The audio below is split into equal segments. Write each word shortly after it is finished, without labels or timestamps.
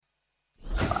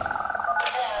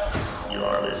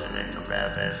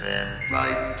Rap FM.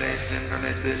 Light-based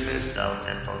internet business. Down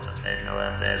tempo to techno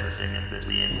and everything in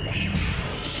between.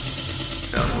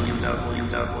 www.rap.fm.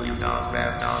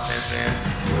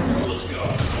 Let's go.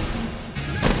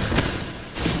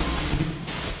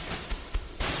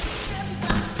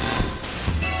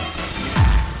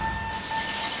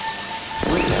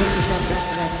 Once you put yourself back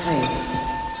to that place,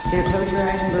 you're gonna close your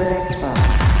eyes and go to that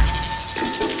spot.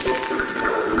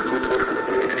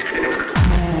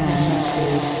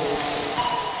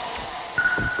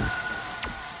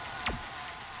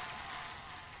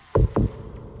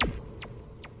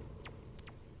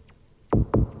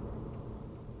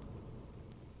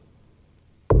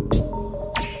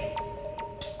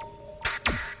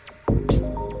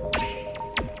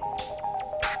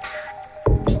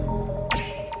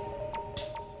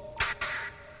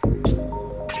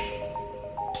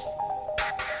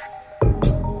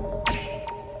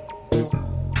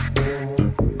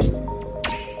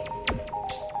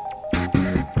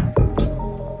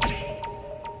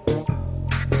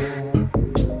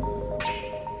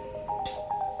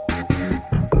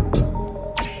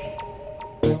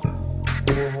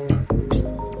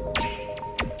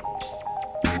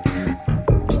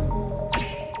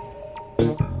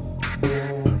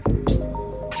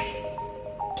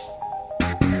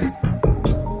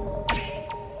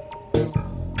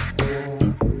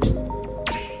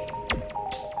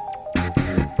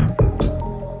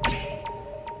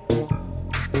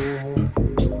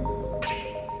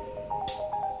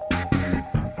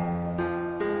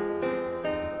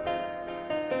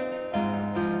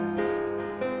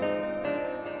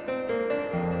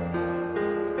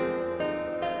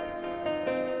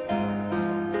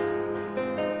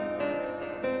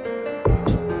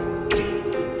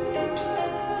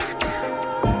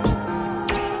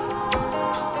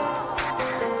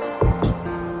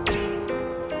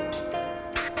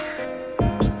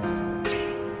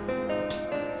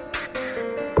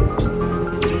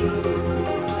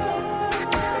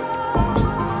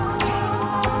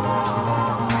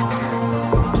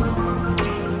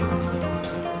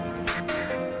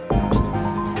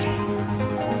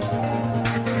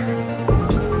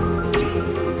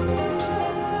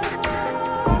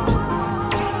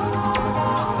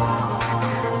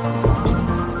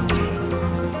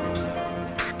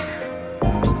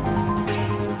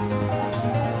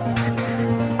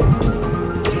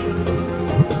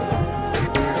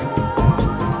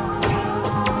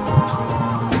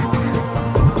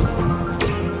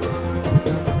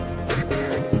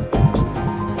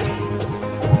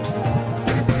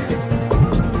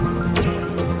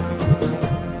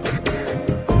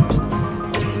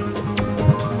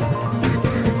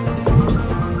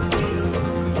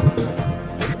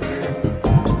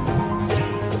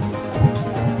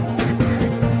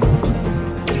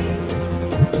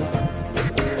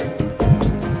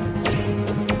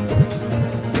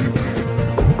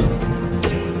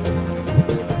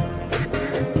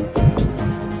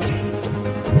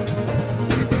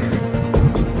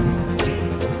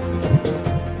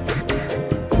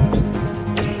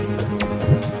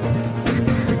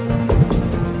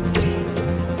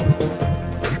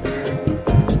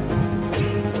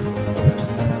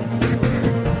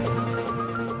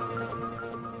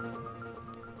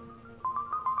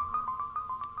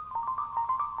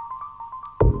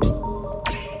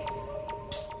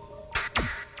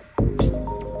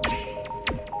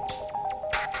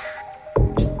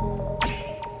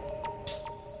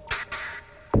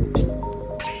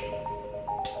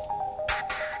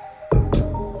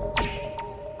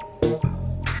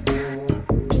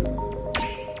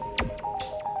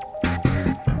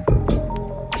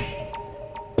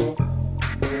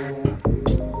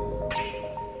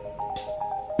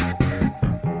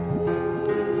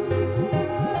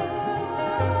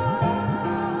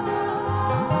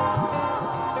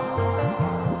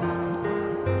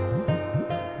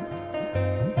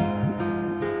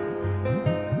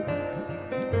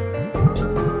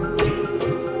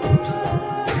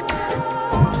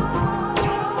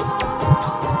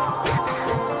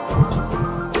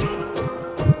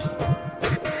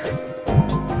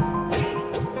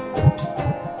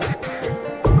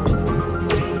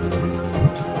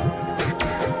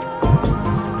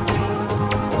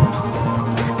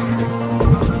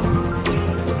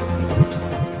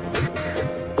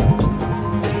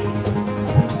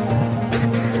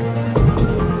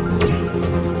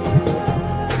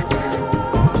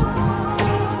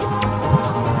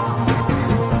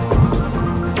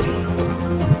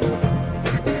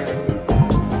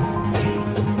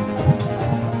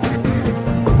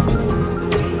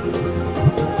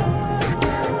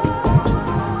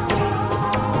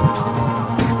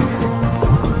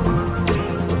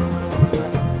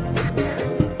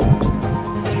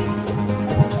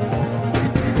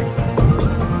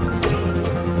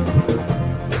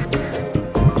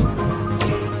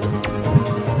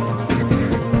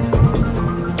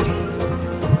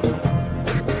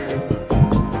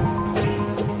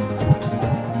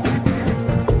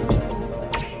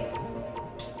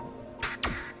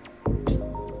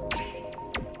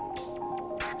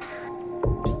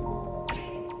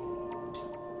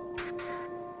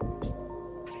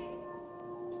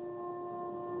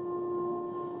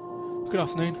 Good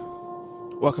afternoon.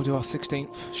 Welcome to our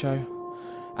 16th show,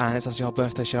 and it's actually our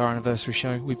birthday show, our anniversary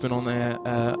show. We've been on there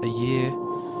a year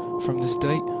from this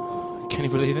date. Can you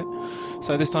believe it?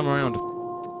 So this time around,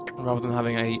 rather than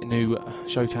having a new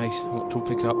showcase, which we'll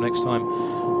pick up next time,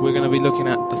 we're going to be looking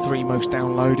at the 3 most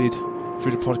downloaded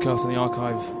through the podcast and the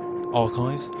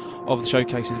archives of the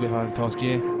showcases we've had in the past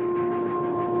year.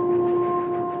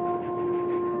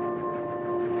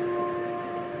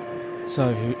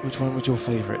 So, which one was your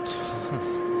favourite?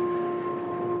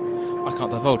 I can't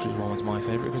divulge which one was my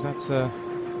favourite because that's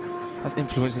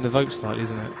influencing the vote slightly,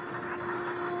 isn't it?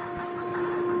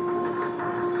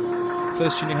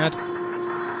 First tune you had,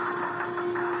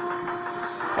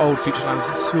 Old Future Sound.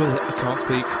 I can't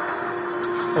speak.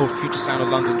 Old Future Sound of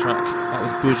London track. That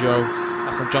was Bujo.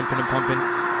 That's on Jumping and Pumping.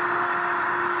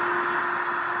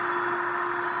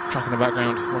 Track in the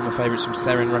background, one of my favourites from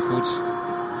Seren Records.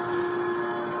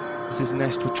 This is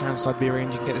Nest with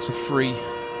Trans-Siberian. You can get this for free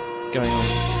going on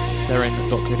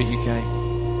seren.co.uk.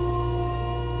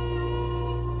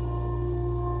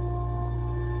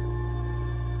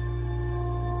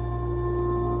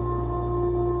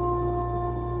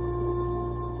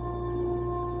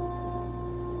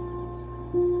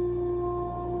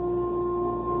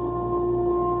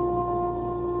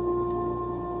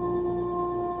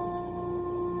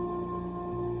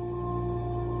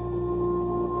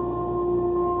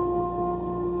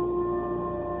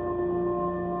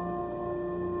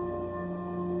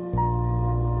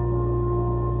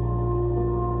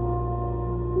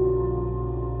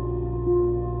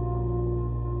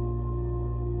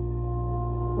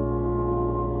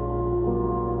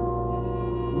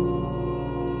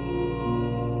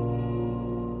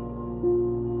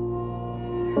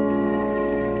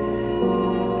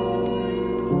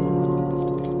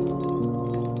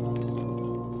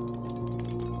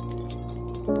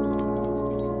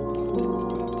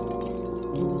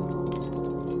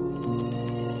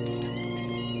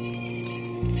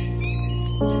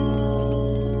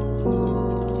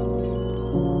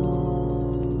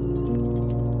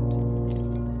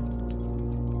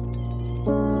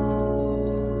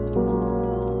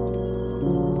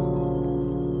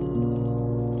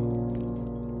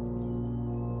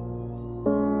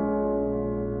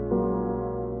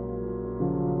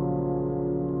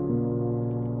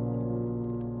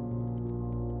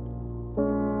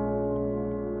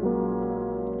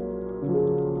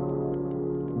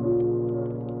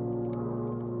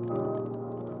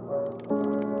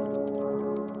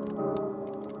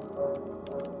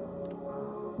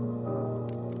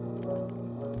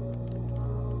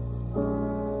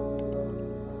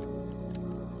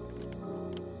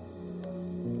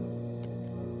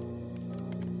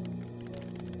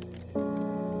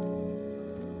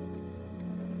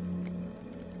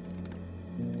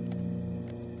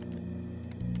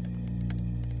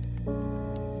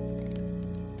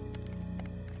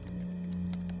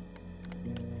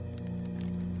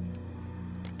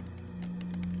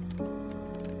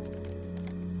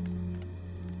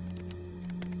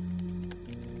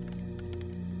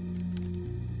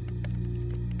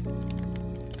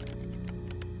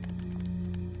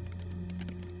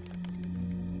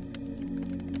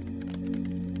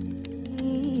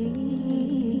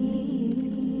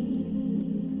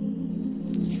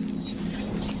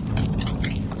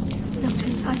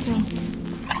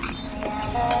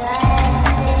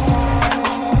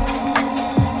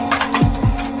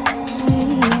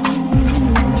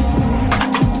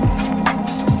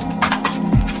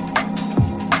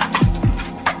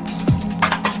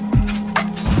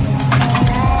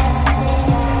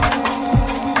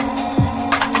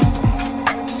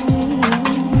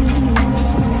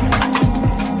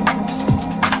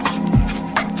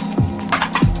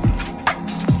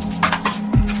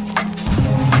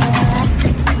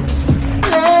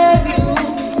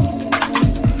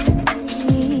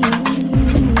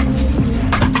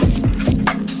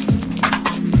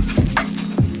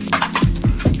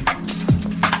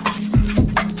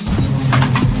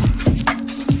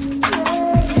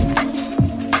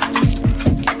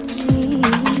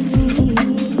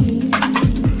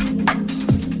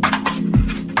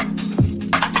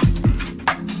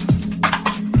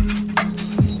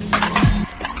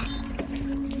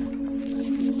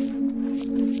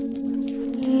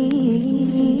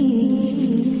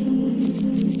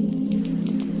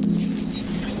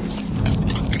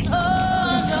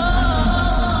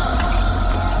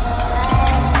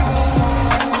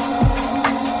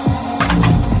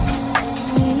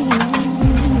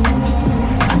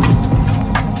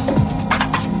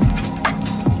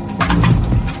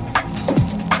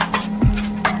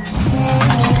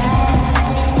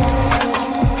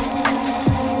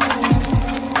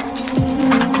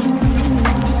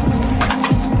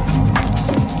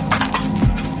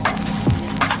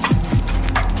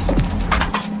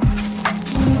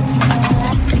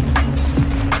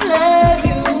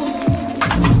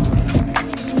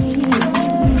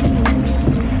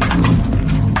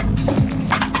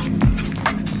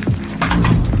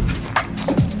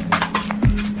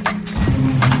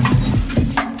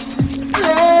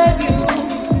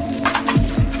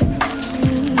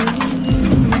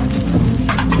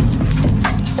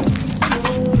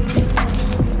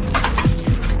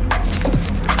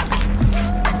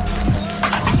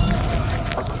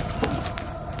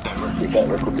 with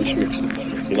that record this year.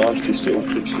 You know, I've just it all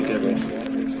fits together.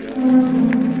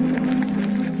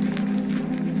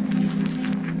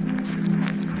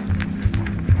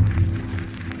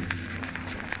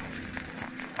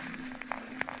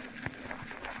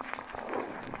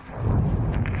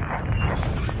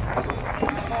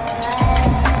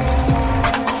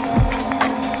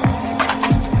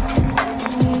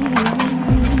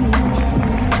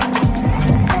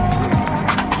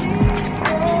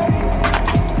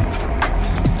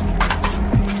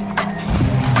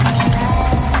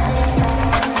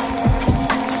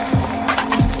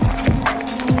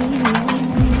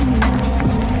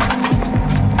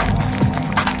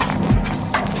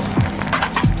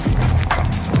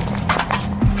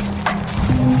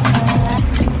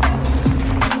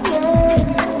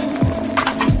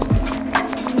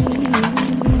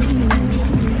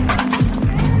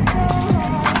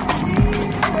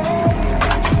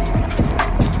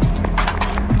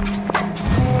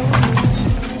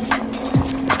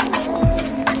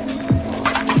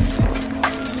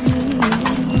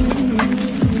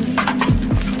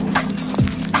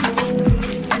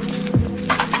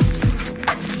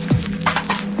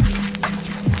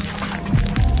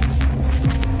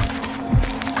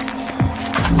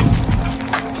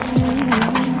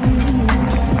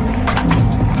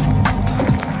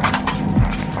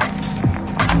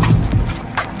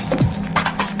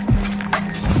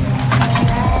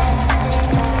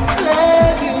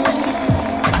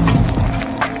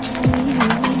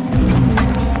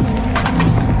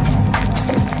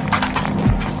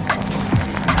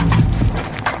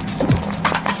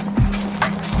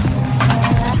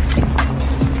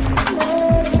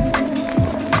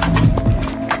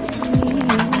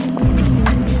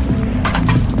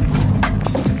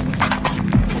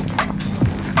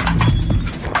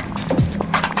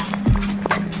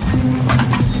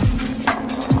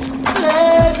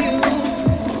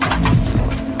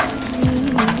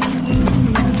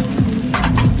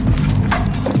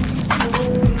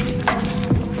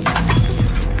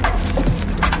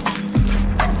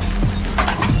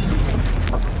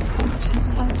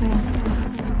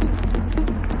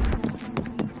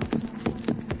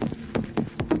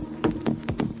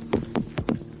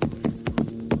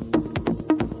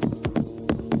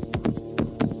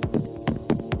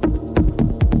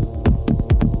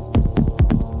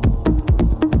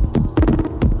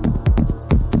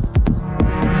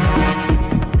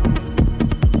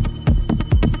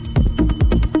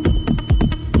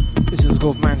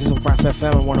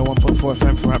 FM and 101.4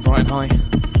 FM from at Brighton High.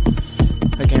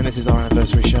 Again, this is our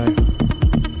anniversary show.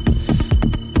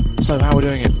 So how we're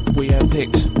doing it? We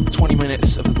picked 20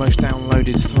 minutes of the most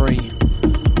downloaded 3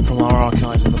 from our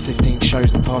archives of the 15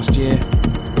 shows of the past year.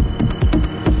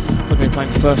 We're going to be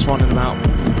playing the first one in about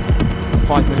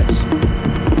 5 minutes.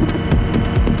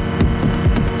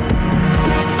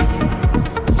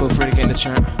 Feel free to get in the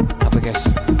chat, have a guess,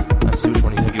 and see which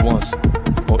one you think it was,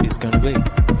 or is going to be.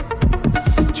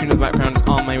 Tune in the background is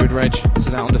Arm Maywood Reg. This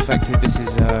is out on Defected. This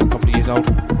is a couple of years old.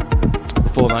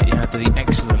 Before that, you had the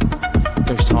excellent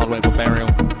Ghost Hardware Barbarial.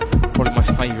 Probably my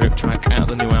favourite track out of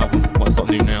the new album. Well, it's not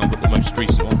new now, but the most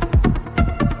recent one.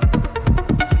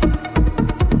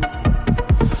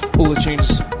 All the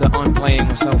tunes that I'm playing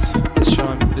myself this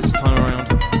time around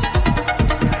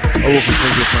are all from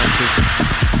previous mixes.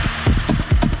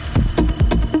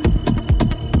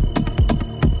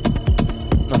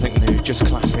 Just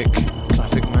classic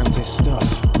Mantis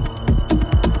stuff.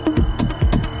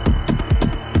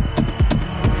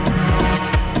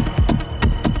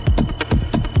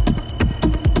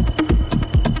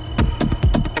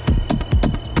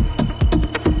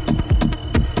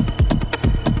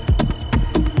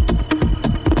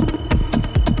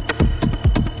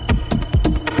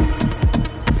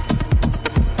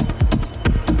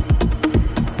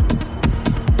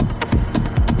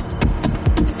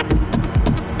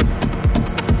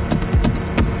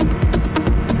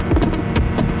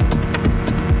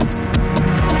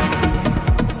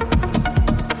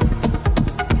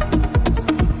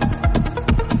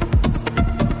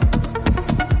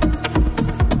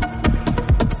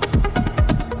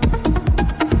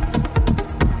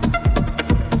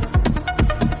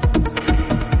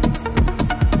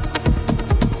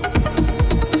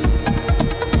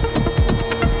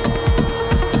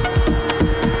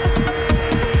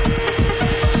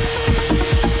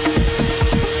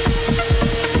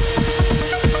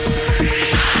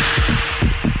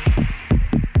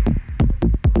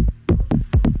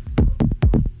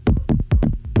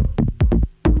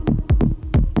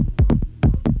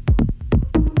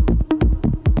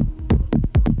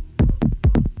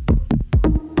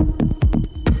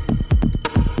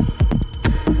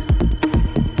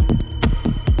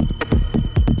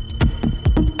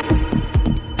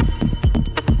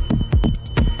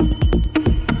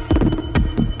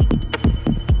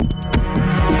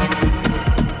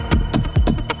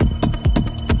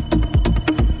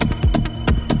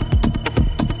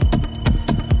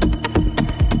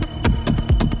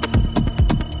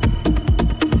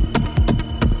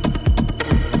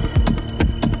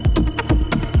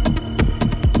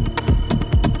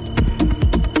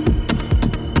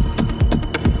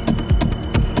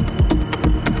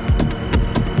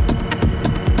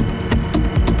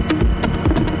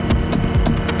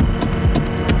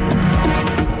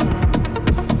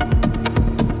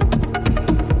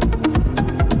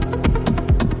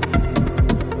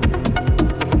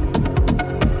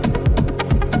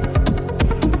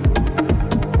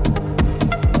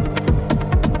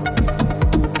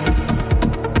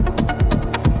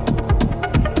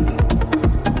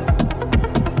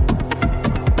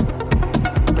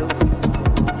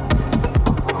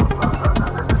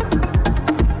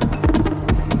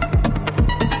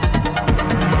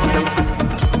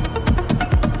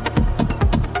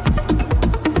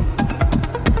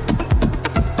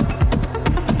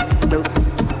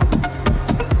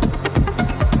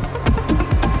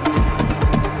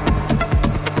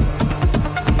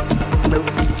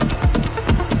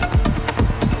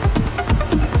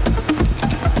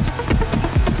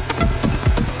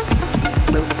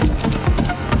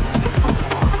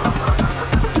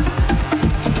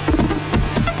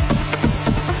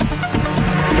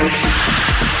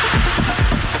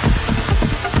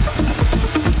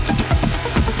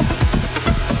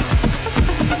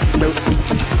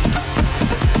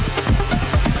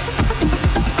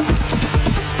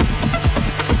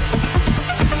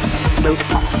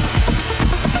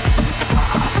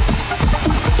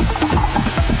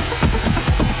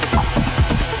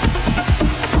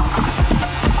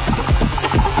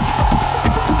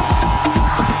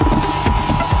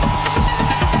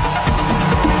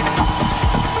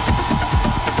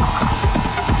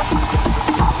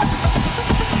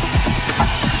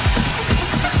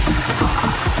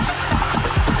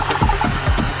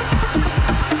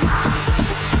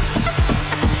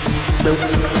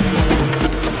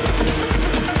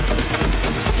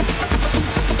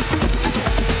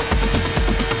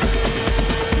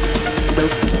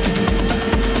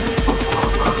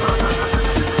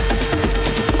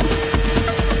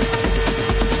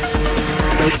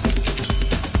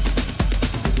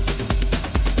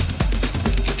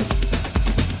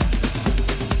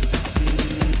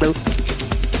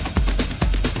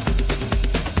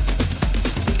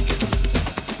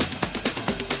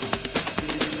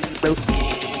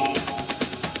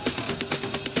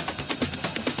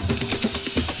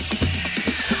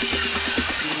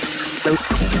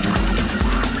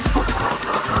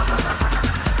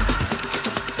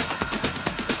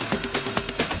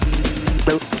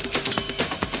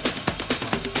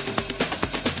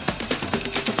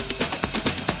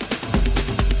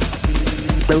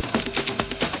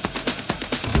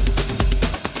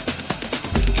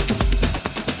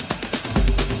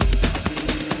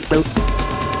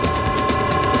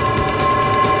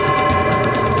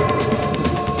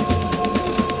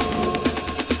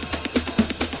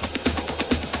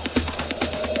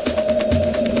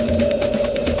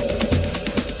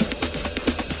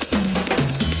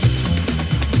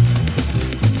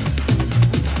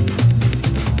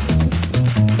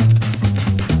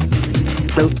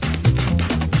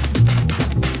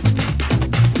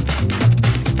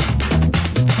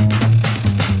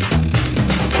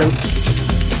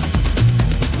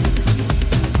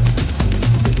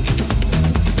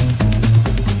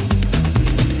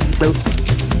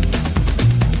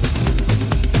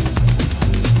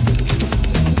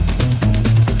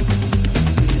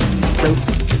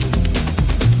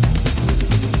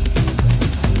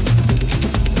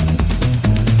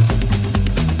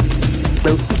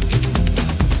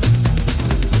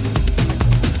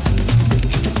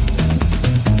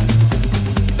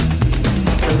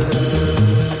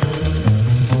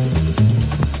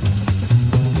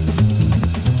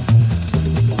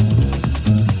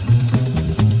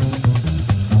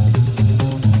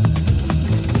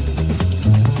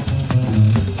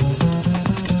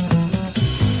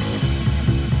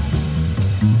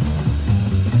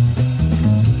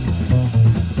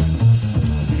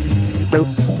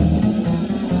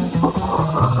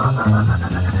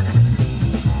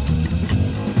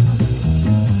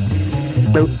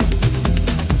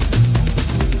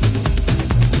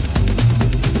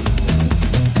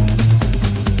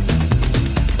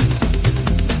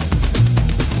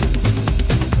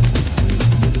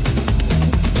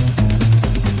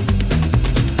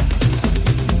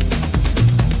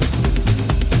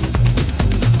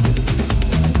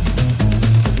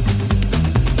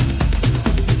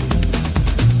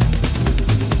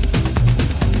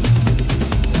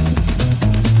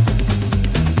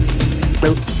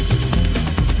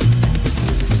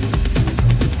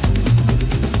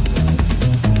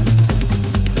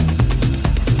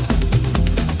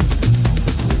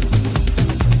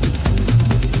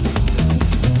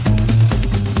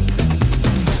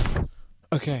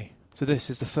 Okay, so this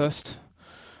is the first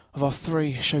of our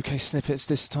 3 showcase snippets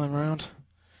this time around.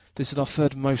 This is our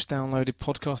 3rd most downloaded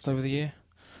podcast over the year.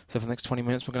 So for the next 20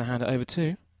 minutes, we're going to hand it over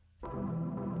to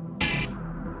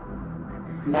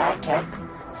Magtech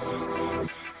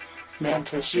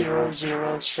Manta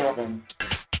 007.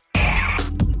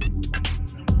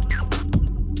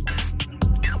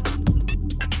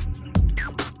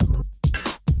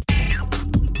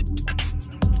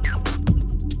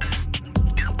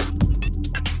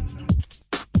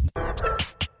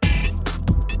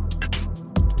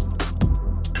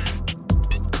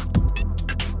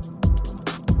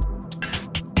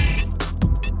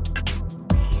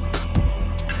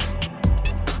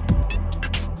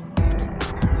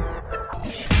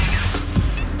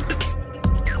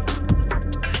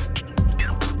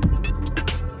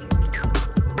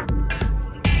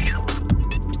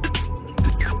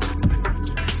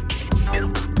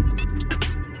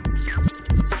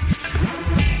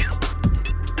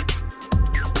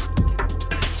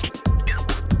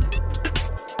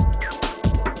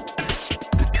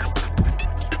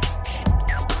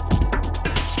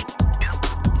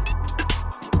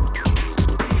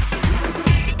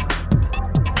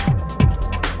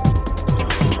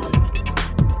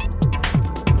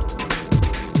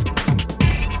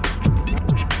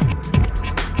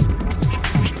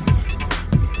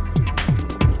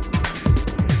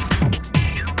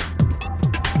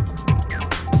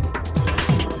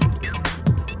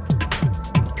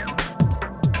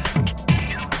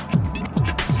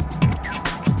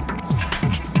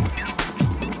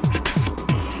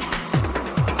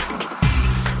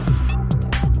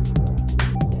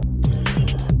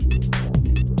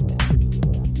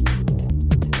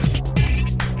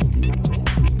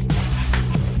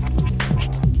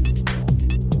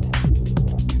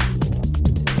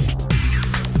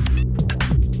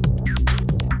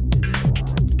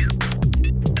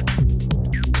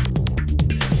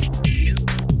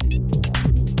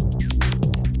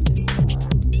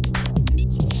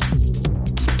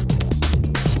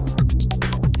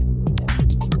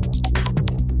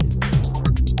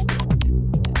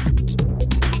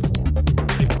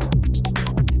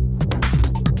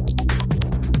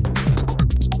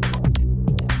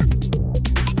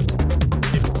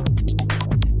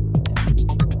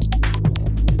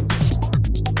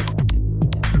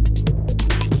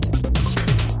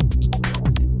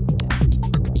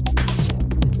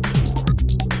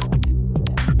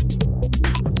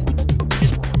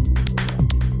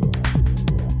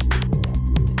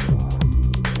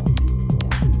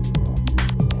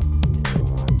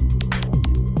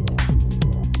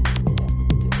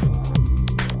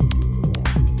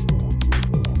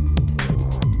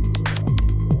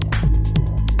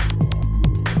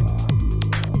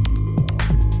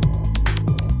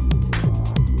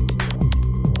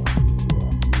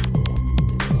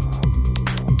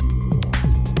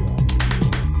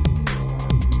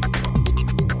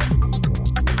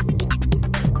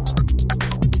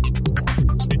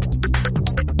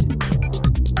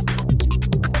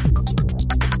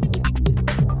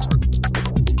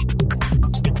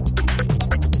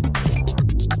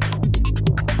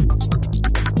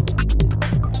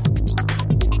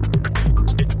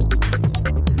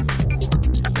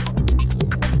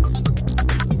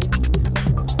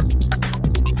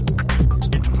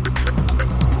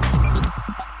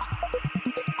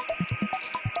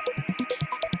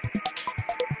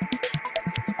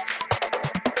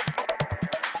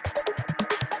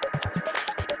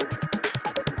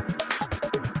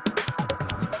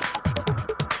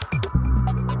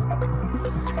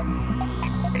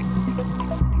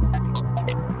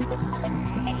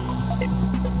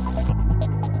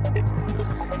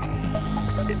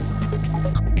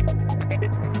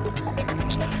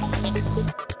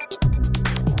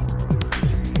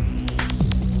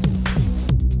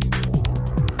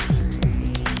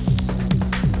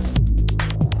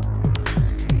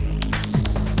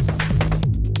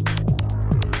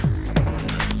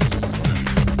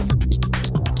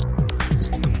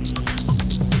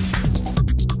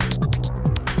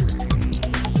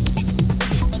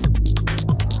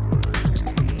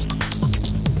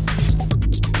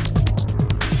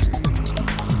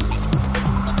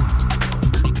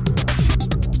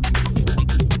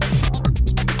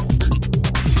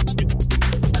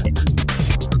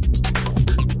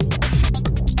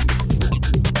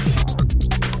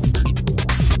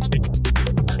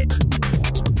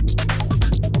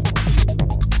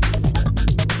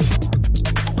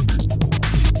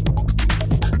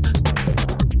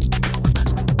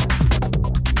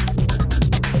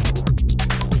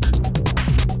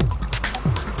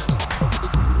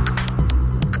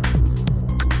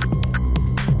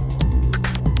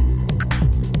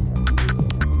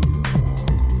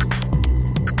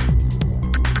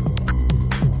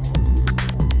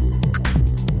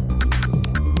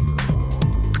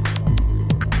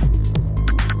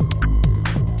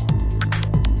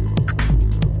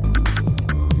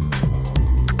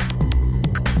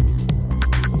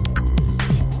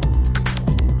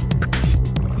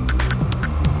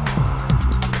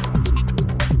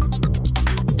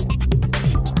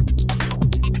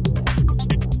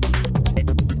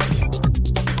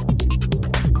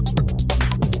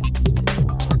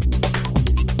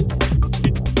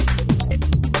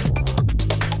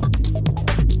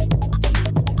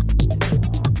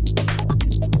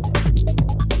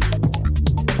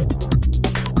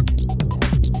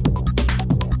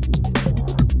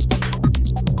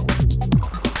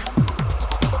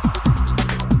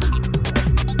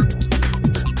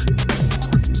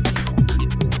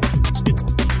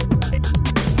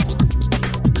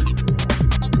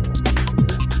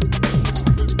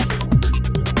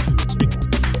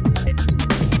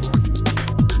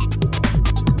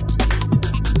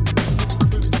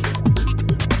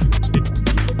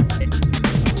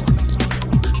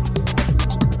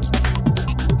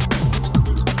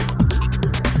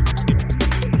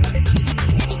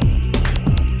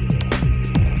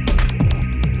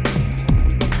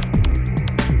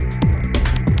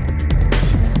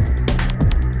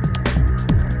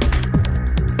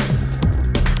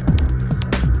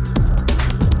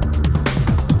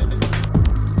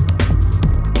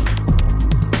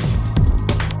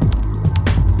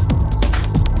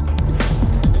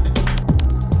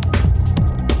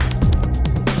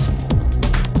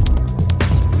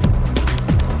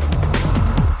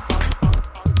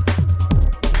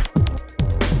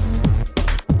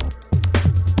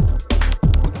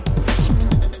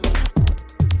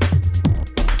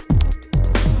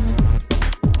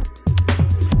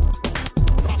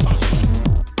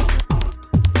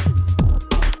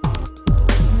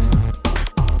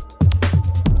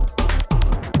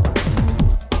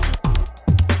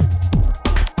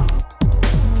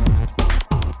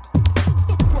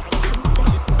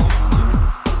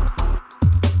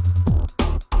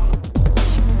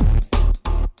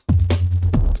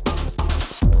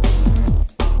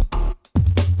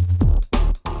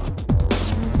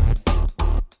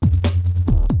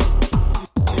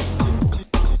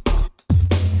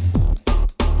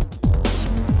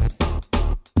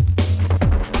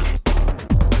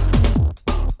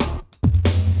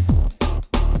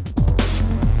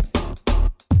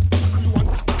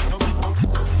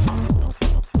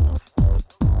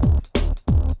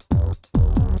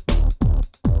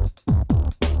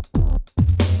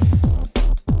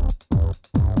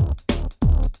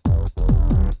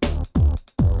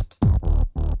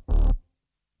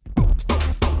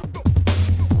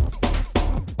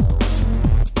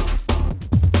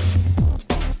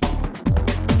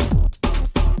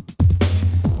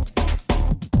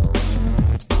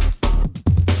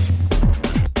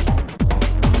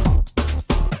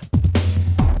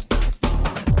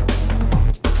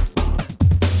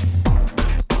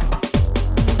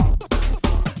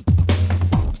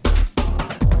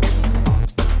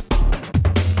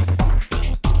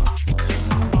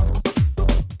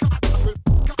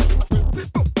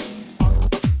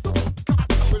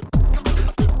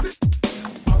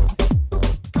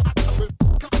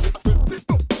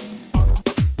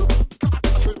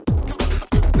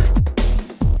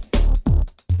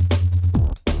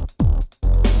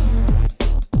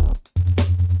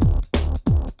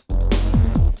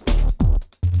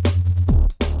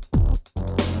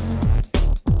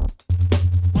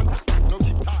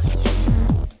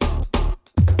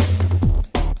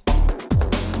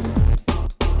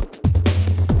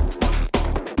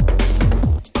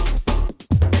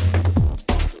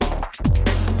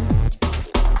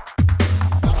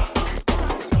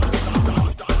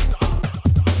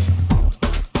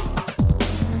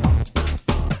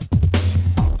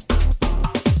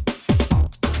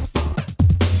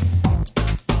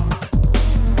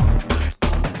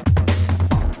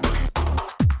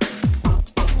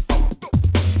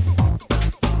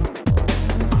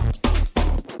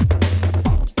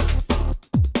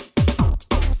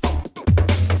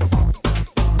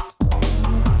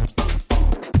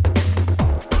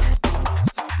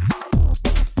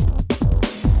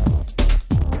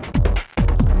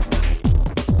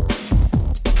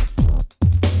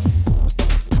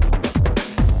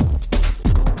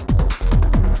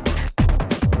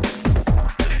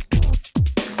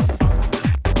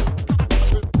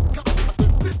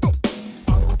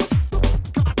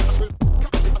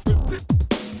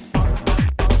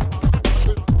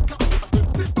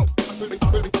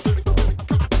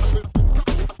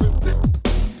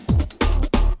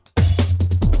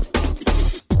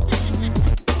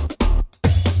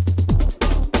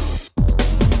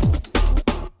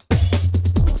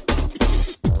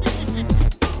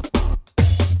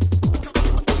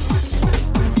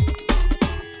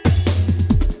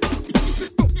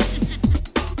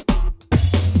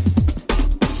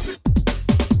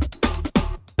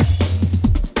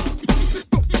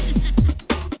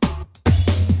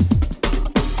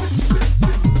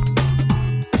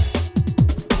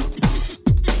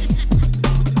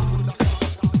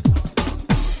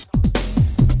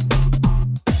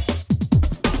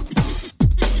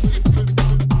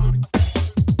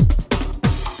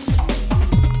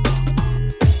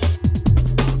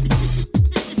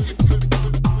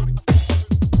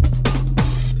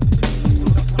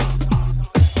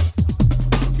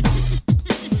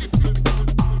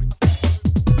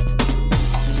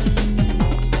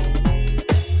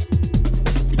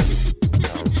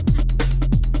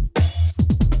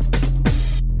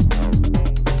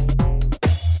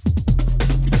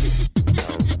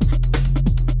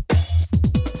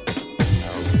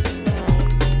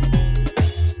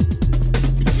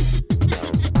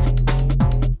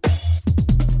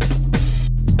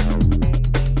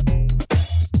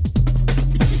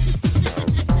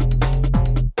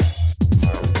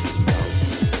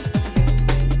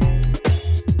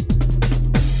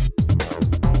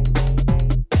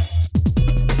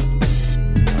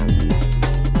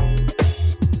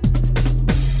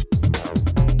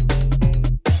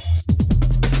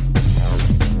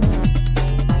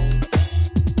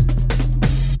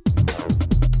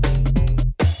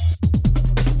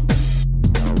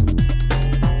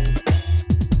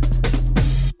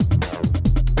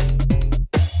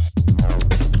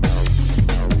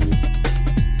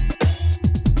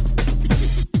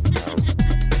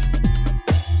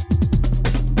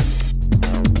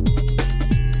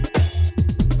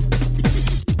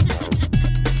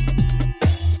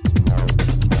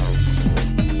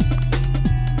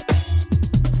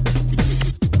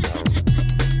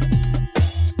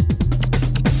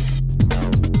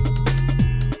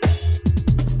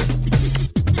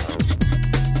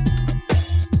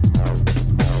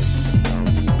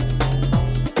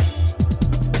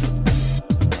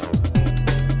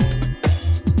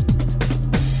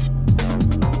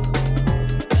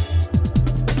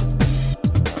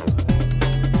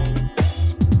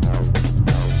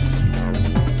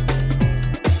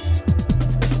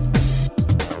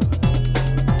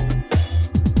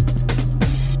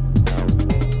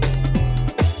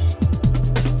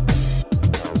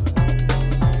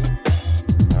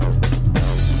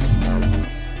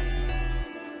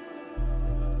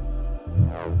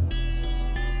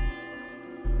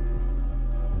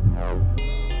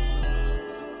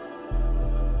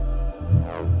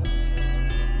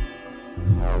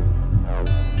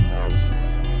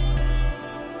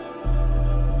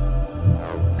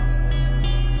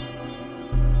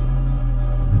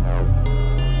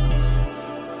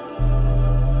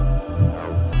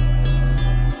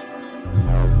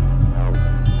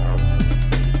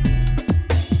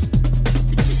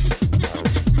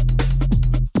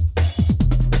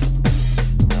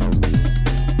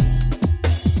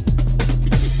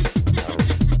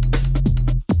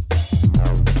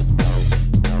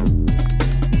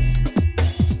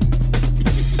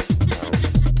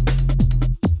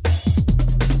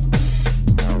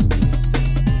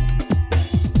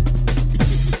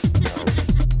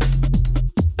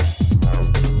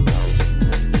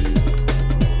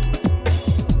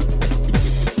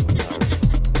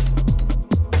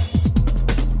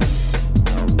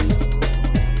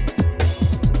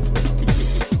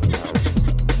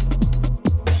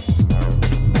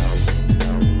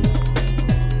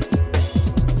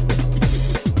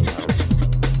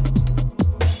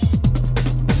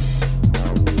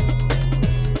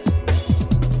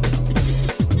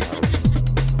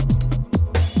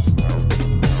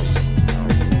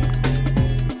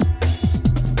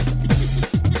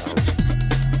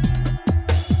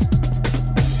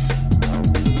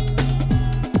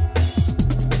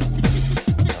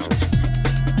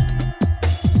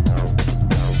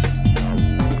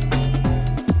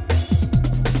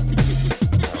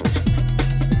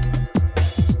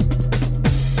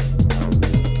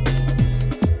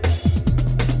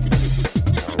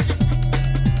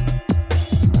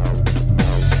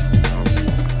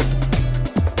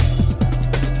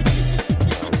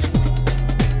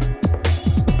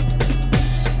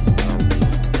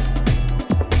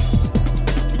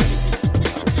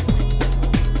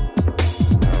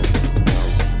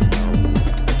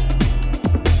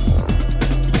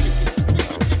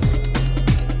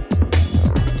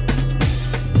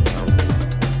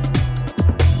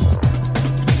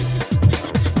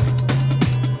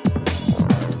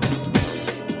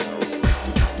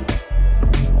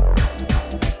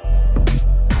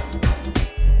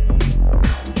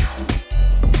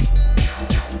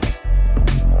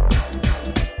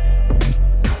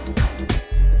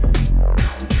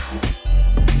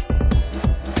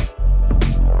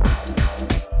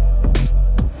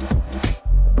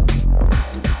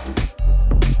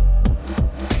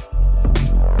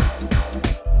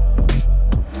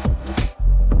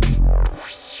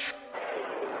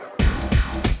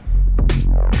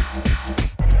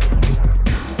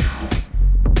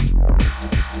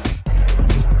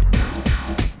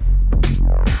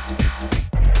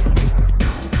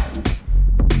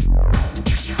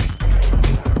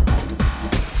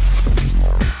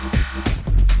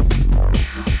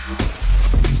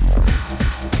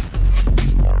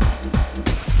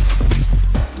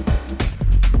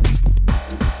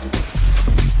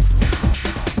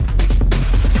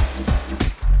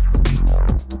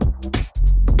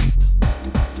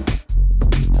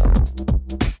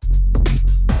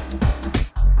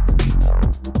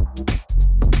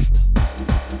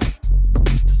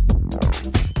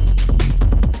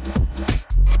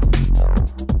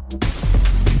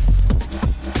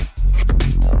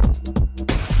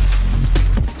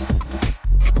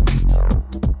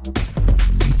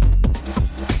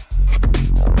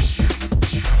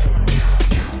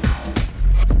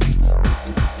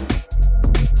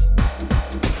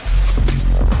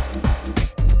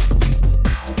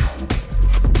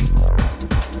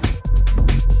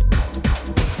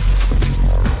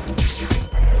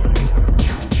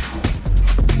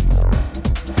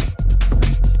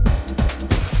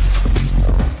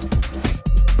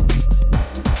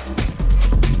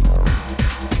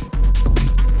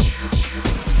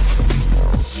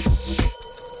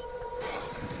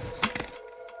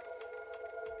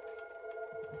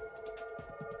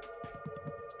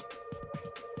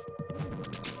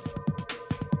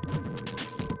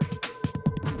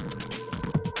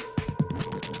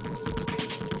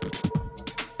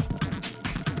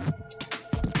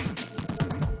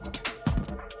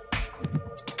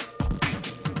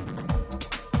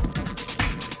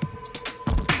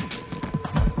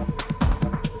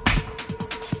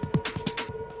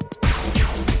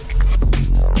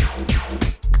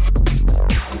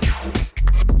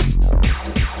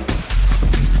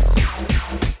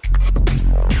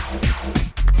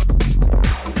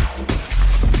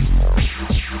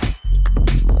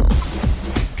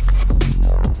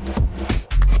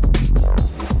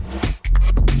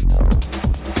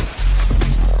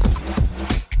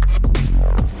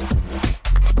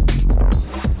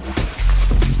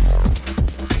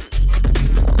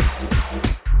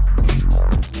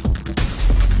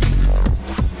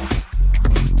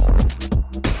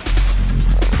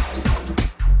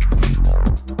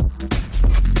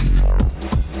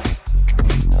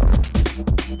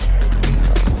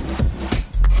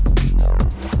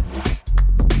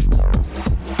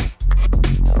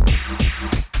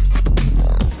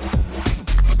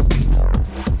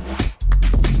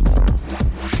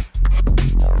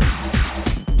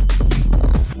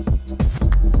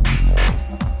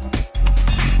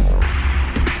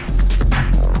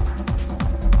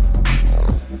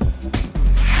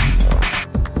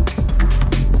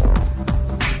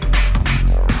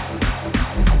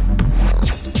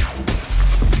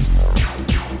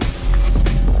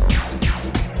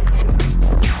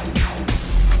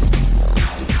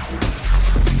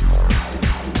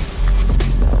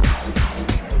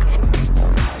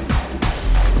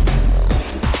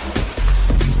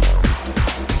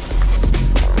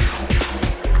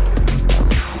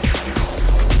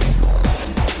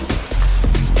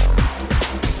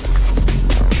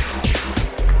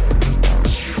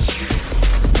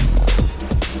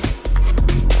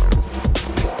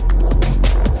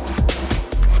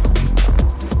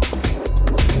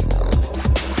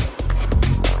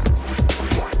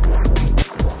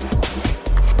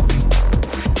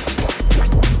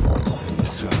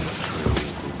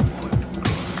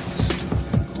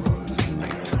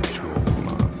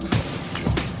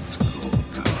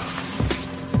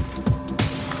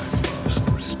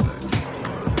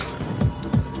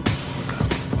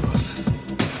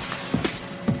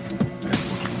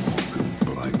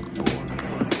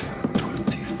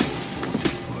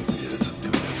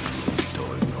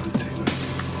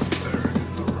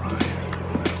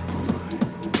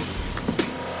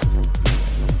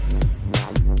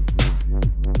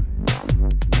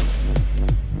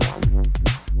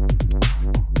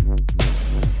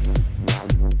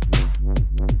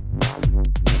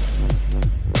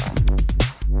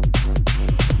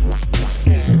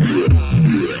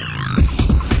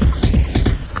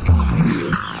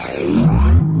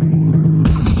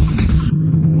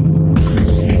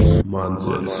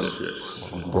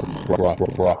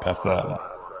 Rock FM.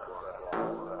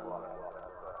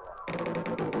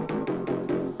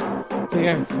 There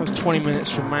you go, that was 20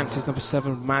 minutes from Mantis number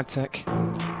 7 with Madtech.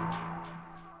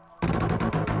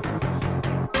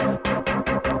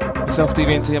 Myself,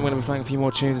 DVNT, I'm going to be playing a few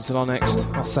more tunes until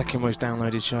our second most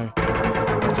downloaded show.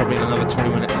 Probably in another 20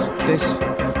 minutes. This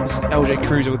is LJ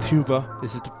Cruiser with Huber.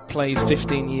 This is the Played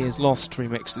 15 Years Lost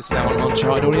remix. This is out on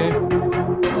Uncharted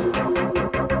Audio.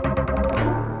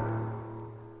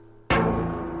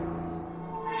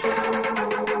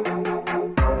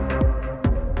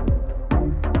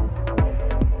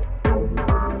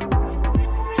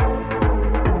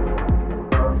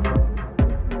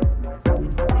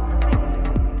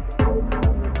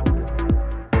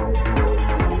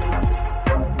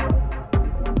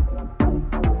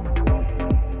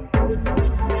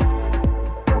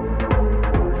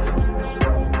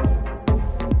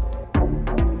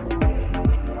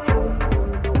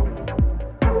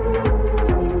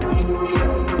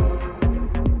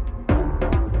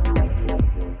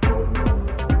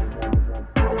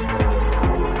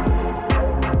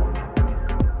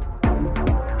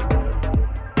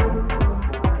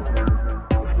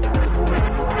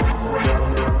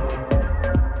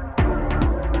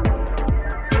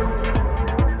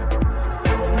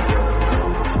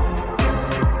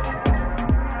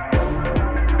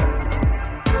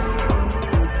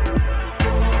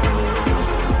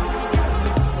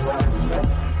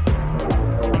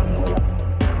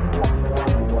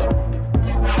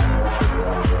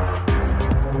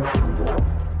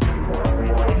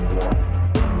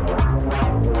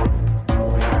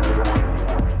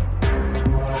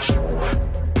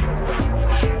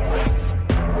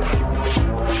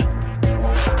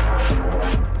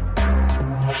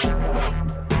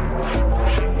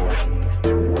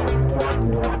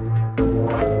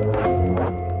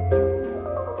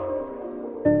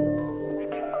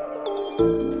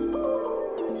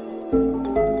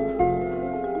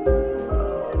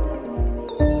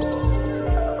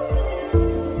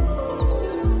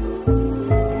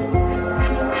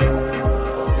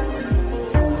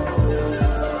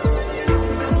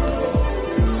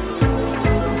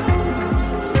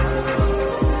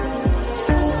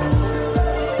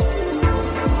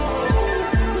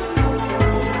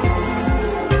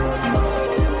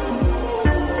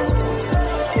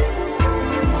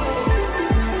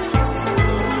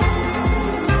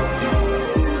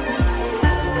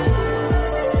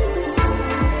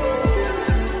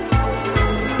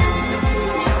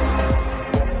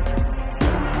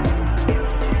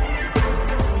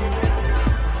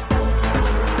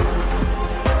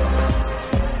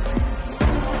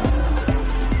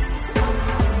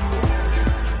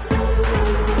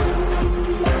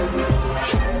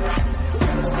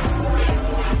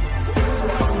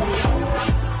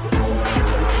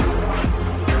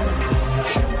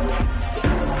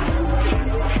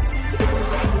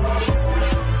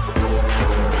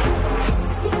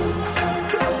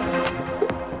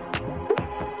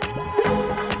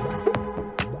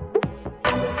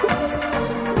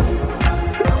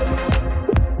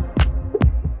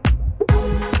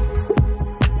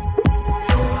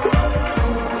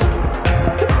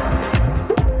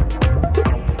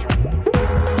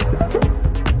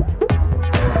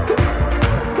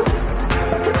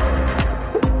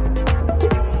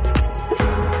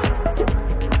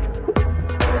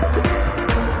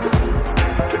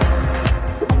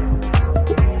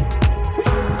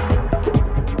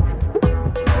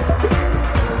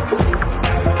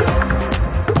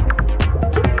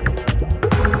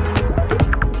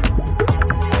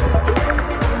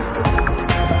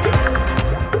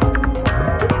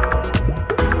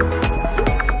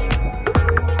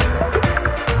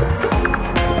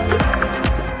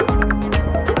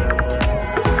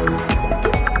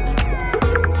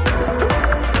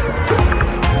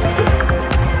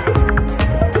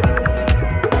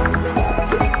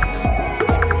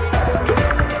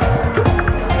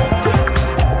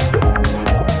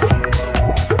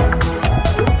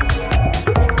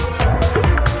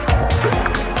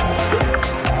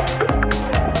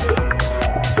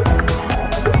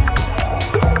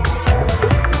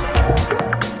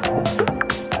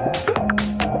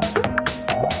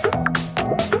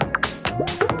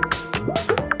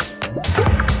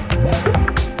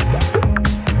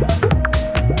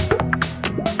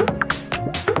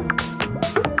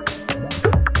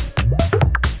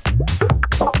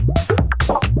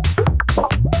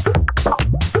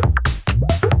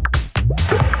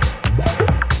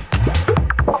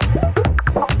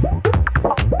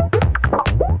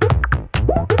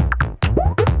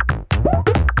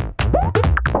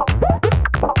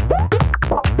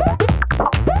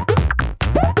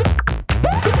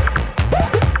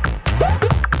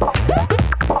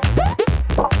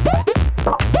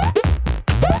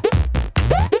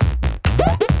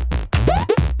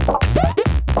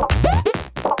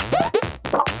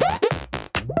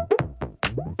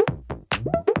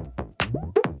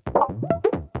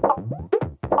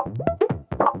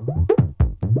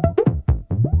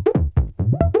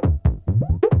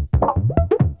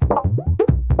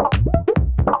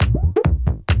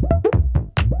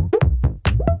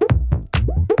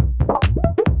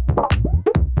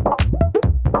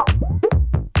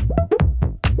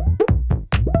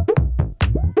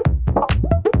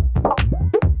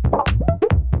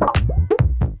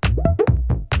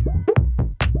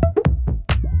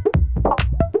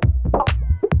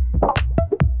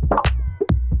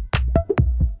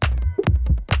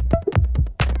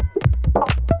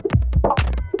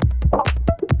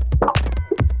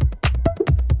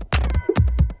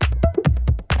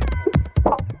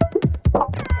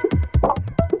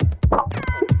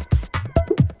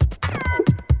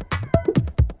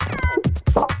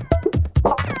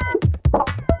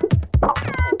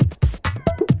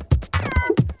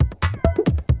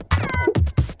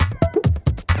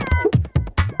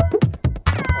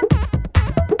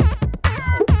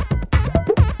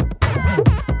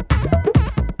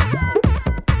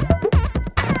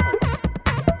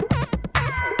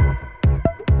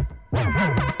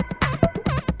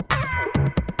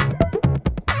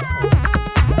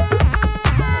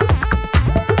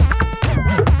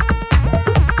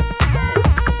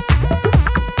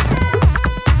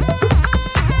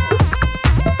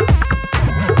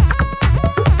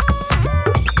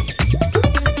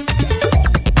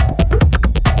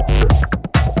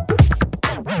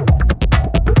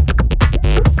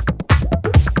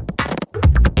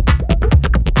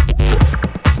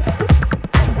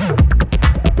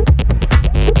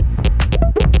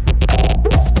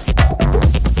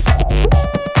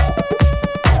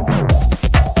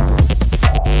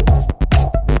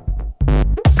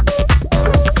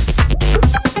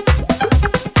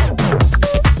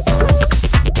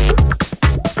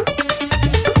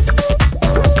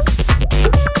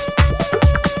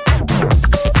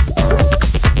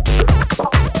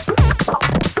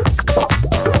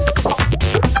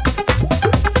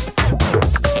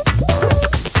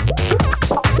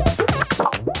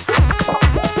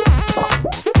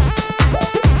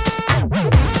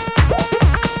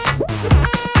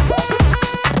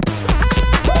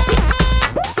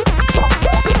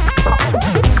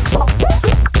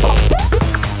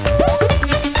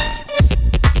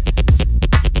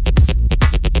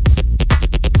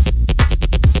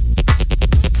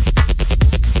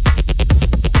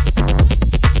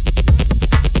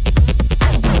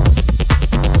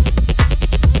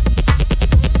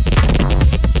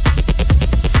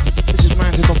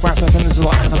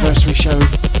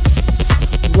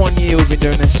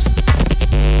 doing this.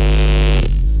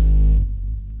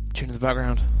 Tune in the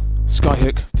background.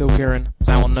 Skyhook, Phil Kieran, it's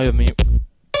out on Nova Mute.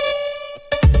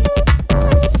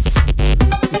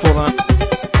 Before that,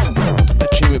 a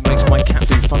tune that makes my cat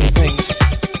do funny things.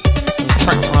 It was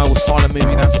Tractile with Silent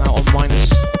Movie, that's out on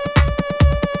Minus.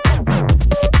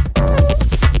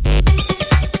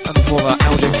 And before that,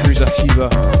 LJ Cruiser, Huber,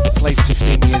 played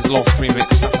 15 Years Lost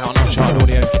remix, that's out on Uncharted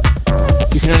Audio.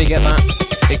 You can only get that,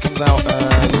 it comes out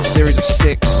in a series of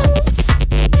 6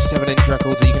 7-inch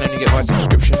records that you can only get by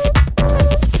subscription.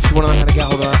 If you want to know how to get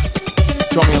hold of that,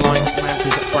 drop me a line,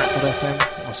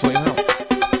 mantis@brackwood.fm, I'll sort you out.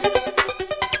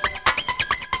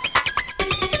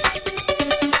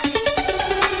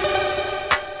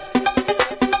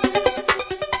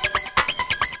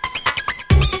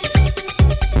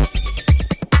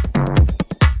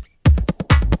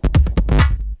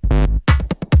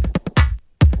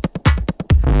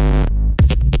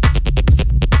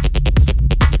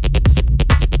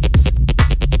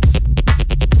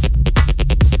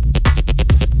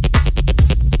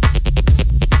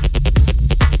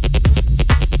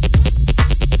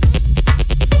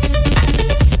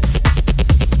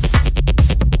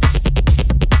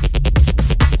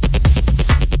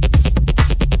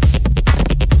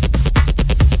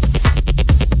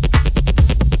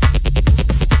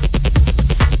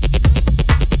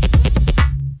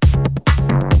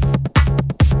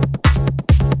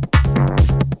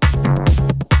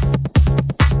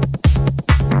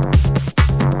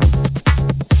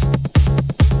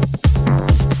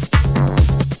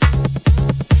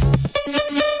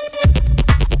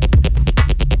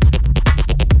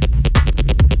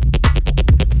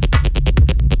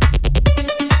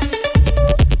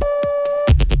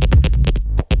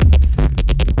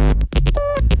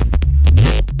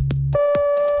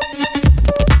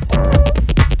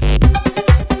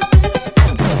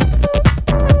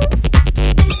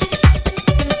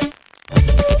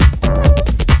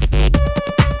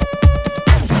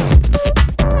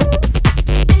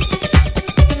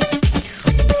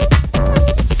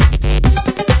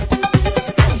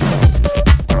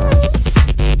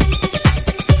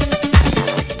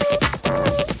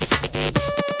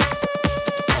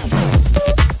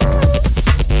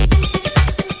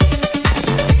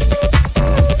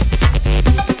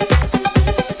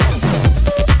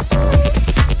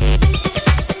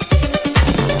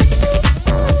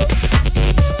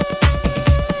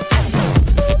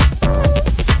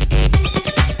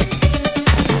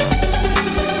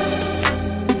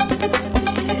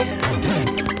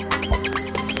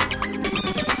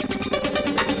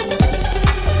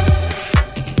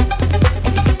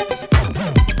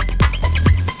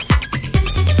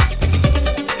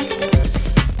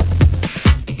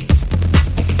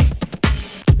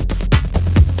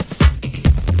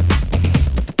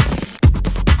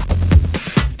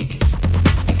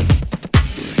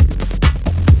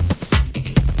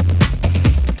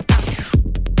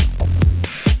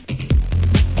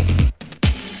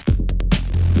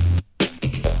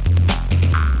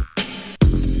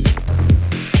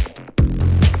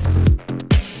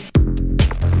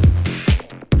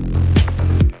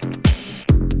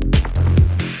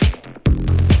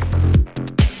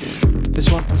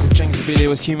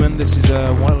 Was Human. This is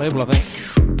a white label, I think.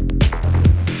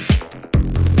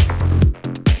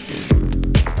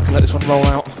 Let this one roll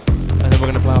out, and then we're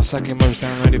going to play our second most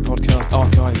downloaded podcast,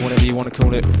 archive, whatever you want to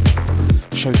call it,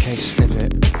 showcase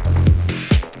snippet.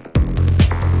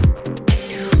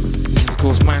 This is of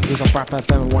course Mantis on BRAP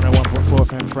FM at 101.4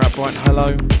 FM throughout Brighton. Hello.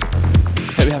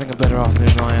 Hope you're having a better afternoon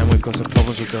than I am. We've got some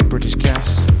problems with the British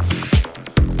gas.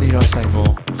 Need I say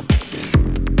more?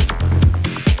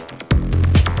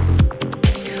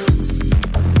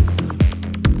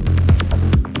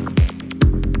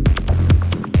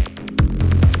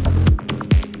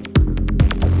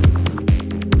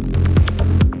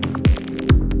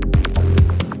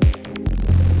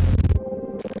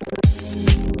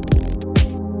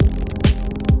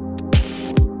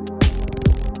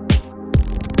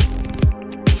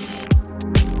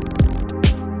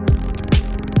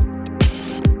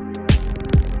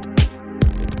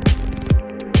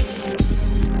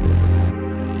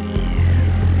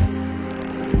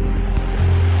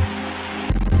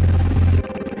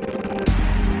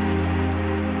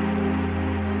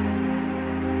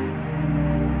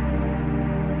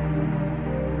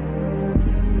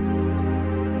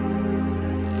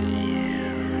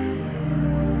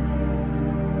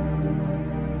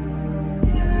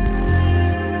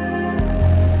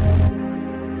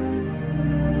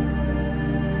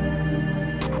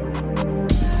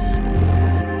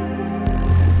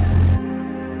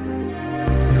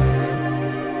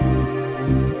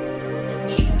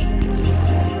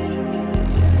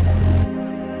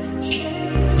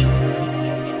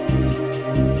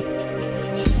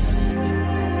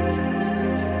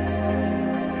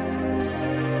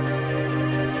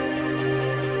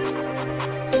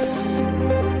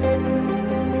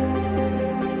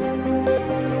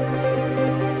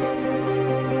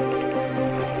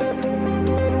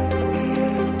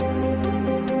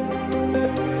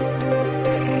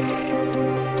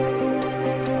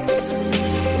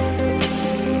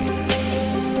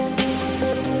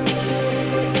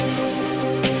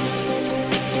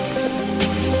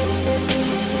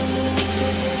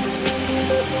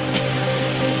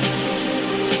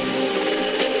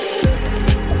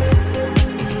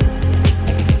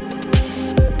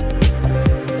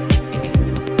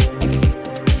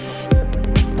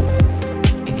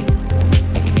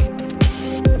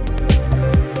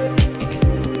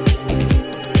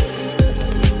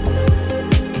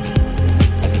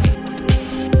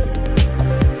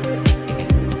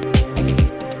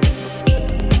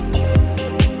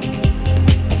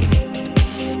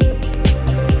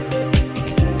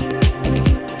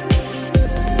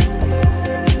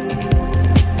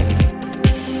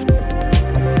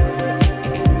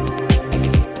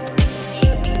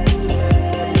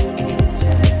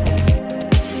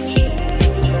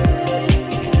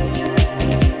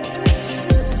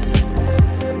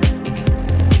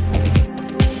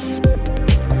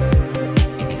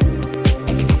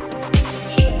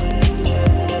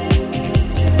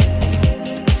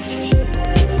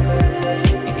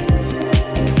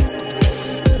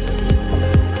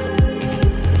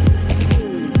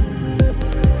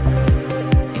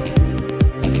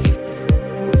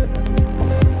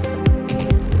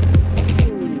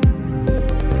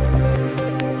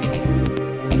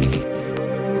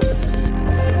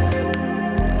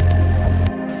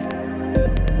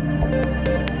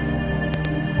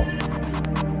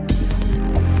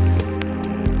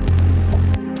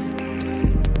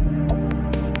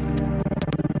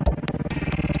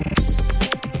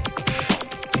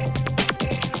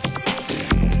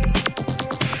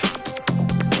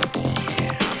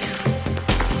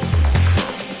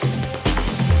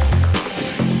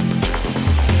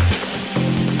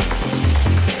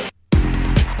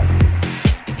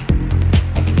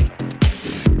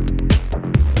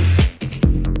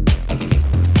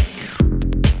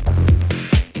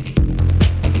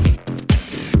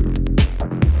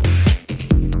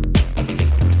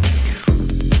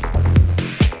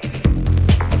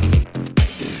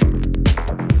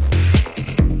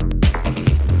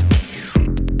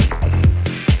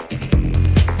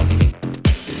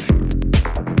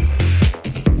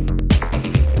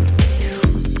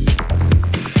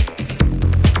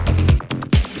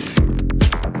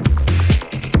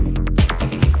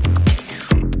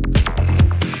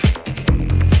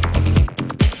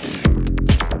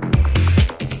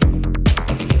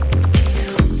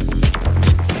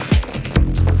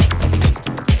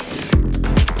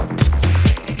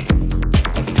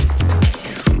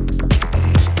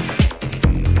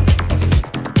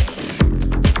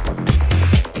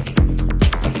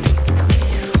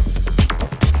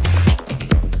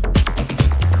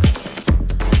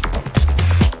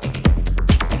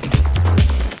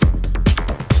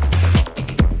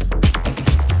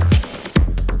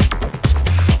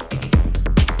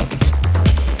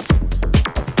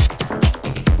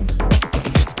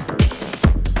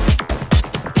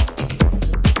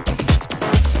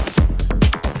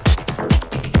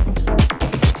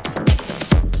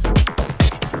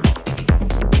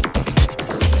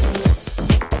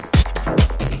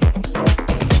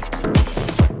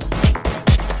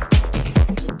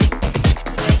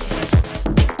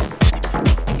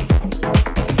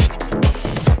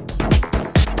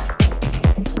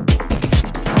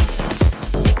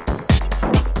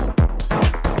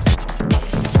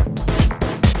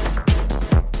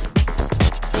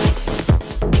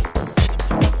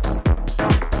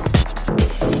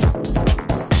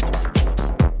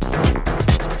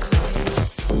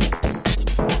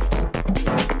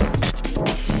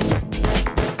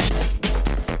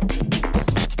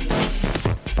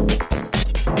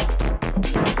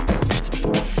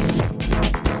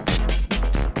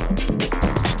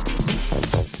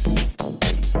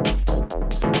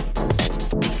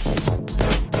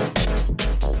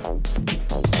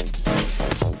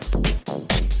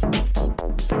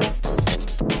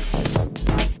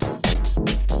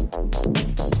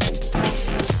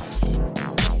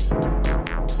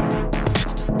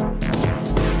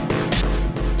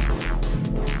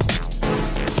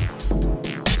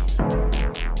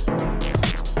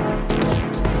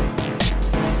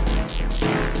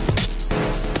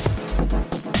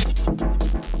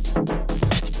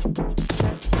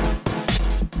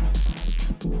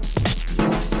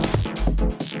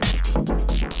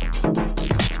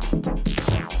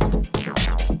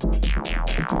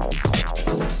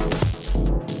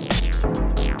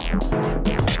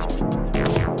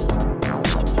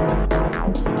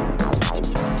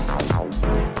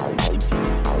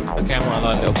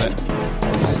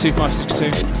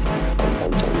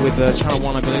 2562 with Channel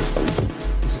 1, I believe.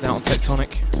 This is out on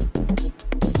Tectonic.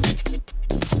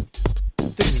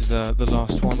 This is the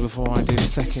last one before I do the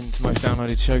second most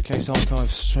downloaded showcase, archive,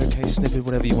 showcase, snippet,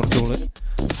 whatever you want to call it.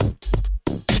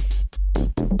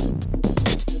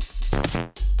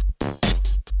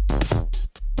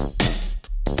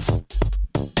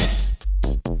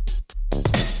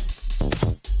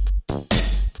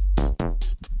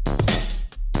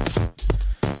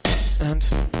 And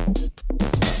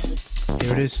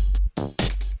here it is.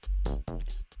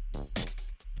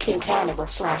 King Cannibal /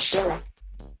 Zilla.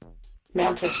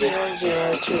 Manta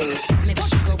 002. Maybe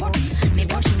she go go,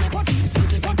 maybe she never take it,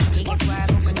 take it for a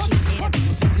book and she played up.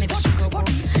 Maybe she go go,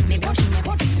 maybe she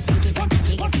never take it, take it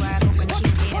for a book and she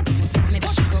played up. Maybe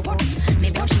she go go,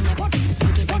 maybe she never take it,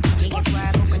 take it for a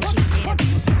book and she played up.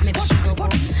 Maybe she go go,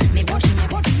 maybe she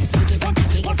never take it,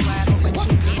 take it for a book and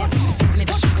she played up.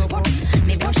 Maybe she go go,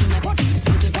 maybe she never take it,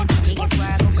 take it for a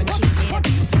book and she played up.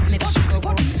 Maybe she go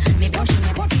go, maybe she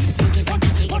never take it, take it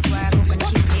for a book and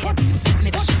she played up.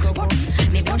 Maybe she go go.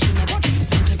 Maybe she never take it for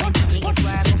a book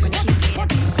and she played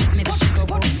up. Maybe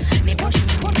she go maybe she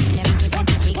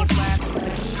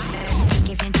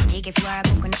never take it for a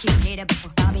book and she played up.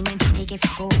 Bobbing and to take it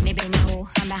for gold, maybe no.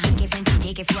 I'm behind giving to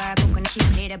take it for a book and she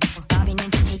played up. Bobbing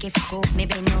and to take it for gold,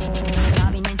 maybe no.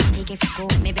 Bobbing and to take it for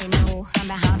gold, maybe no. I'm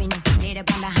behind played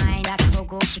up, I'm behind like a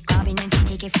go. She bobbing and to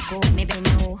take it for gold, maybe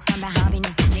no. I'm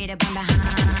behind played up, I'm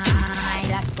behind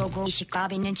like a go. She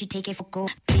bobbing and she take it for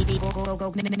gold. Baby go go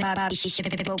go, baby she should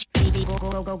be both. Baby go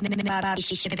go go, baby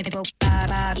she should be both.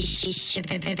 Baby she should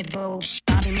be both.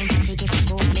 Bobbing and to take it for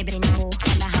gold, maybe no.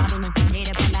 I'm behind played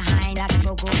up, I'm behind like a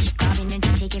go. She bobbing and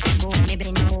to take it for gold,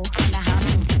 maybe no. I'm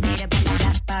behind played up, I'm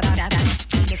behind.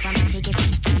 Take it from me, take it,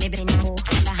 maybe no.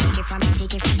 I'm behind it from me,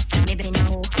 take it, maybe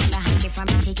no. I'm behind it from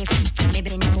me, take it,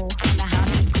 maybe no. I'm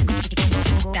behind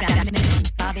go.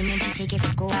 Bobbing and to take it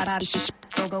for gold, baby she should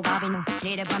go bobbing no.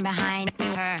 Played up, I'm behind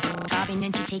her. Bobbing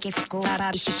and to take it for gold,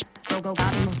 baby she should go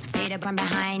bobbing no. Played up, I'm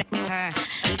behind her.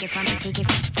 Take it from me, take it,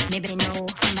 maybe no.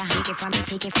 I'm behind it from me,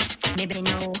 take it, maybe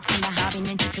no. I'm behind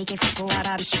and to take it for gold,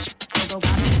 baby she should go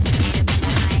bobbing no. Played up, I'm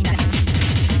behind her.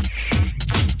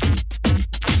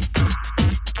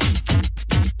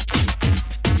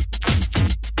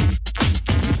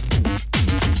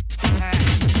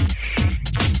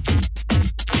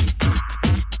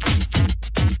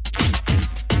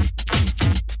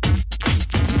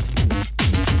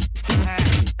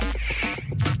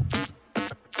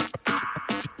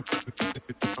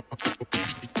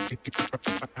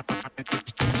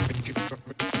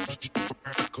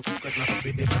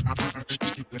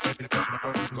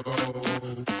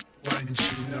 When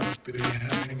she not be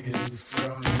hanging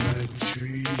from a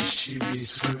tree, she be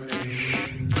swimming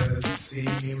in the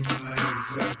sea. My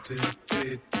exotic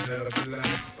bitter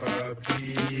black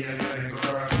Barbie and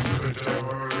cross the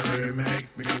door,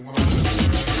 make me wanna.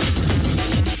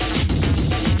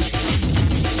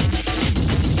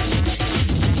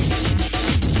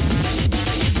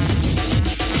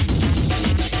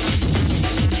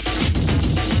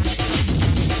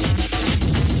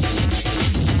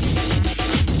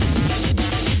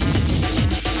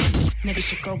 Maybe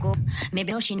she go,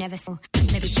 maybe no she never saw.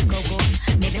 Maybe she go,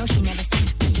 maybe no she never saw.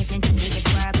 Take it and take it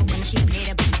for a go when she played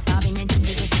up. Bobbing and to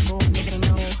take it for go. Maybe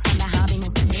no, I'm the hobby no.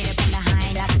 Played up on the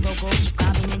high like a go. She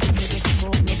bobbing and to take it for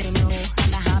go. Maybe no,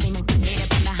 I'm the hobby no. Played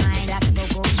up on the high like a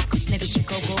go. Maybe she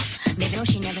go, maybe no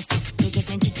she never saw. Take it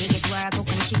and to take it for a go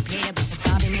when she played up.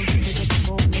 Bobbing and to take it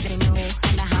for go. Maybe no,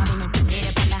 I'm the hobby no.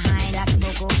 Played up on the high like a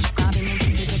go. She bobbing and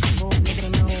to take it for go. Maybe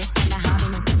no, I'm the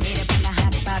hobby no. Played up on the high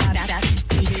ba.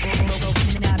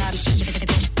 She should be the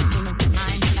bush, you know.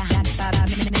 I'm in the hot,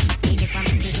 take it from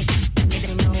me, take it.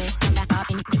 Maybe no, I'm the hot,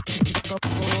 go.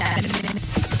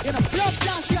 In a blood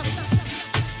flash, yeah.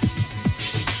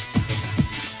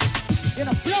 In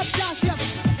a blood flash, yeah.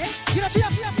 You know, see,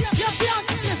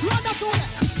 let's run that to it.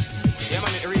 Yeah,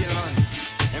 man, it real, man.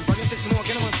 And from you see smoke,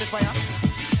 you know what's the fire?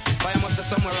 Fire must be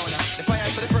somewhere around here. The fire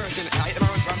is for the virgin, I hit them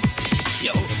around from.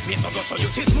 Yo, me so go so you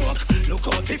see smoke. Look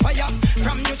out for fire.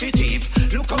 From you see thief.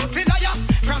 Look out for liar.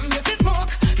 From you see smoke.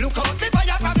 Look out for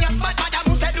fire. From your spot, madam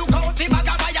who said look out for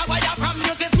maga wire. From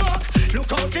you see smoke.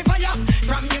 Look out for fire.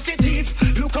 From you see thief.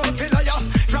 Look out for liar.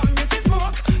 From you see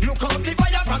smoke. Look out for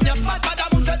fire. From your spot, madam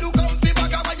who said look out for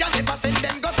maga wire. Never send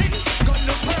them go sing. Go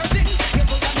look person. You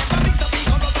could have never mix up in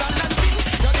corruption and sin.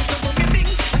 You're little go me bling.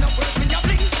 And up work me a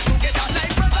bling. Together like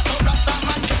brother. So rasta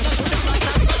man. You know to the right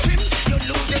and go trim. You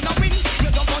lose in a win. You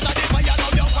don't want to the fire.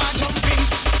 Now you can't jump in.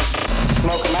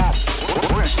 Smoke 'em out.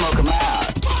 We're smoke 'em out.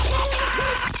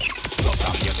 So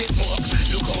from you see smoke.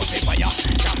 Look out for fire.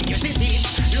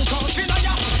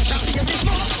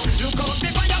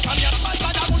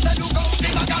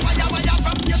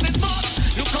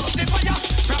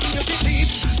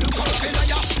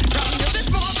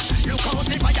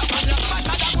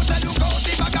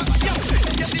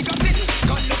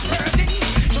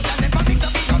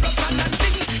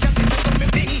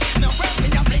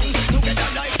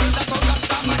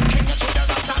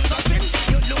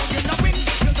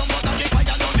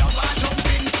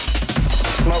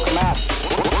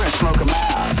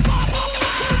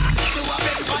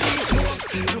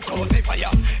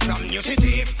 you see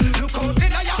thief. Look out the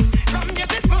liar, from you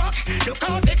see smoke. Look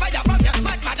out the fire from your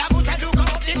spot, madam who said look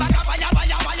out the bag of fire,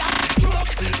 fire, fire. Smoke,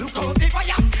 look out the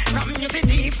fire, from you see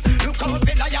thief. Look out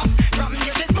the liar, from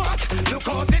you see smoke. Look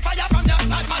out the fire from your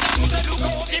spot, madam who said look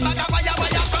out the bag of fire,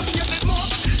 fire. From you see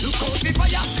smoke, look out the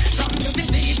fire, from you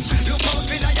see thief. Look out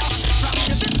the liar, from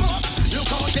you see smoke.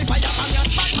 Look out the fire from your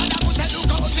spot, madam who said look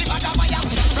out the bag of fire.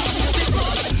 From you see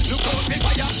smoke, look out the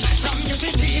fire, from you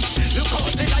see thief. Look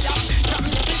out the liar, from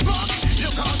you see smoke.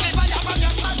 Look out the fire from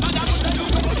your spot, madam who said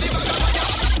look out the bag of fire.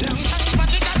 Long time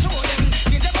fatigue I show them,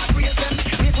 see them and praise them.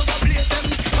 Me put up place them,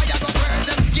 fire go burn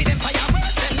them. Give them fire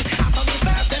burn them, after me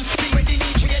serve them. Be ready to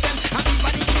trade them, and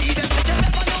everybody treat them. You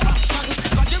never know action,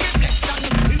 but your reflection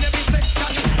in every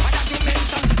section. What that you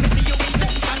mention, me see you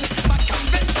intention. Bad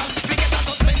convention, forget that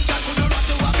suspension. Could you run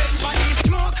to a bed for the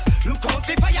smoke? Look out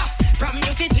the fire from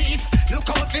your thief. Look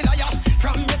out the liar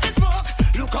from your smoke.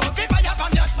 Look out the fire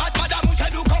from your spot, madam who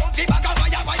said look out the bag of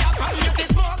fire, fire from your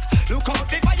smoke. Look out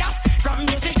the fire from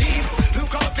your thief.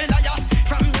 Look out the liar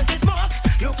from your smoke.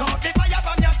 Look out the fire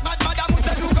from your spot, madam who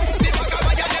said look out the bag of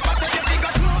fire, never tell you big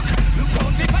smoke. Look out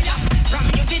the fire from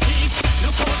your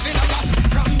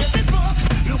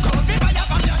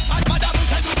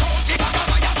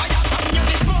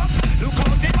thief. Look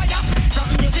out the liar from your smoke. Look out the fire from your spot, madam who said look out the bag of fire, fire from your smoke. Look out the fire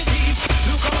from your thief.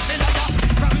 Look out the liar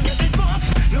from your smoke.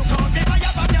 Look out the fire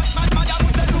from your spot, madam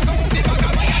who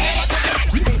said look out the bag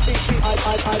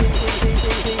of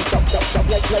fire, never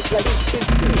tell you.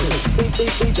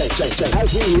 As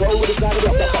we roll with the sound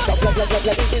of as we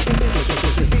roll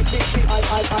with the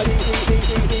sound of as we roll with the sound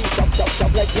of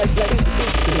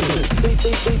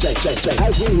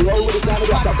as we roll with the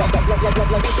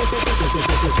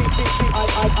sound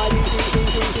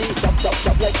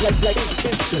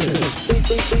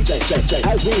of as we roll with the sound of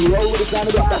as we roll with the sound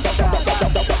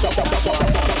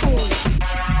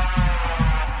of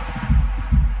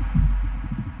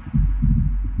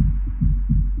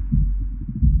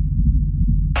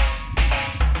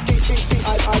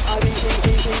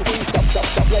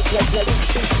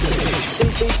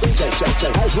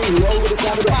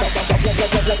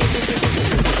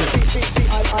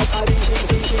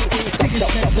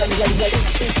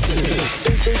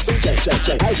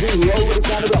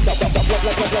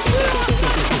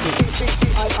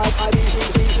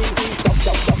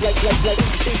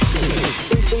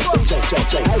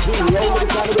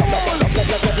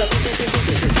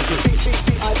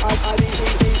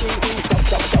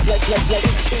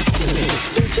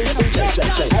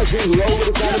as we roll with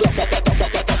the sound of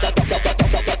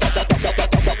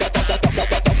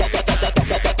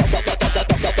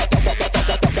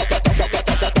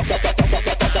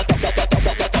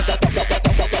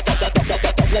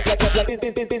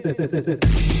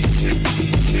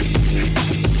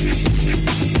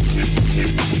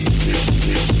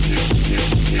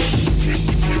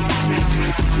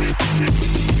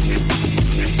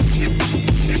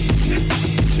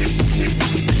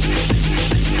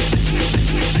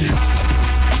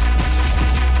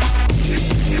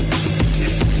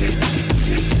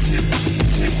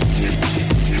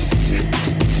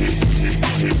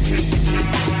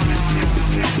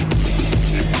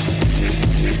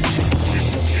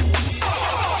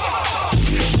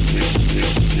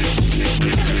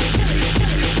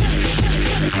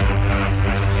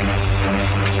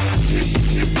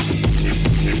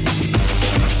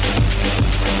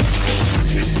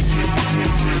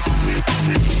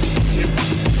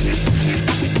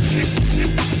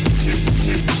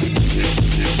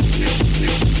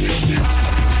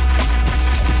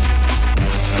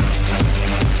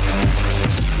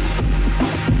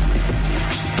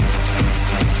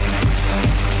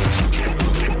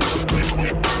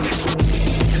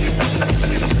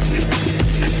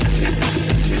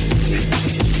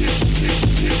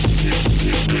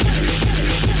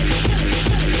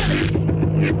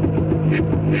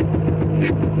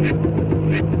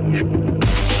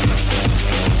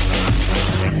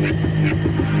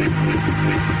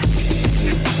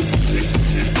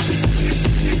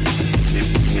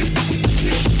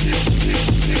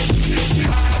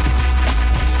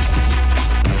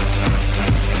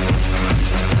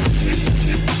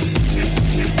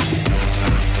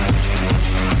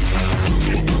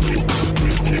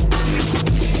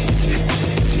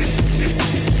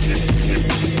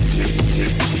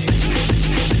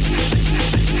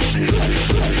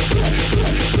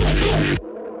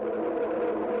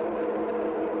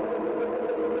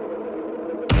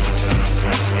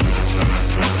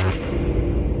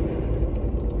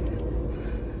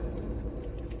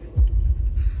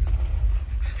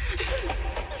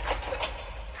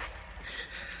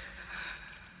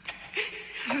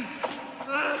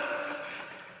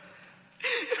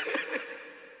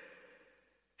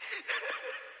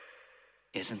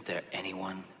Isn't there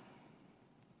anyone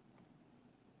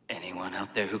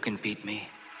out there who can beat me?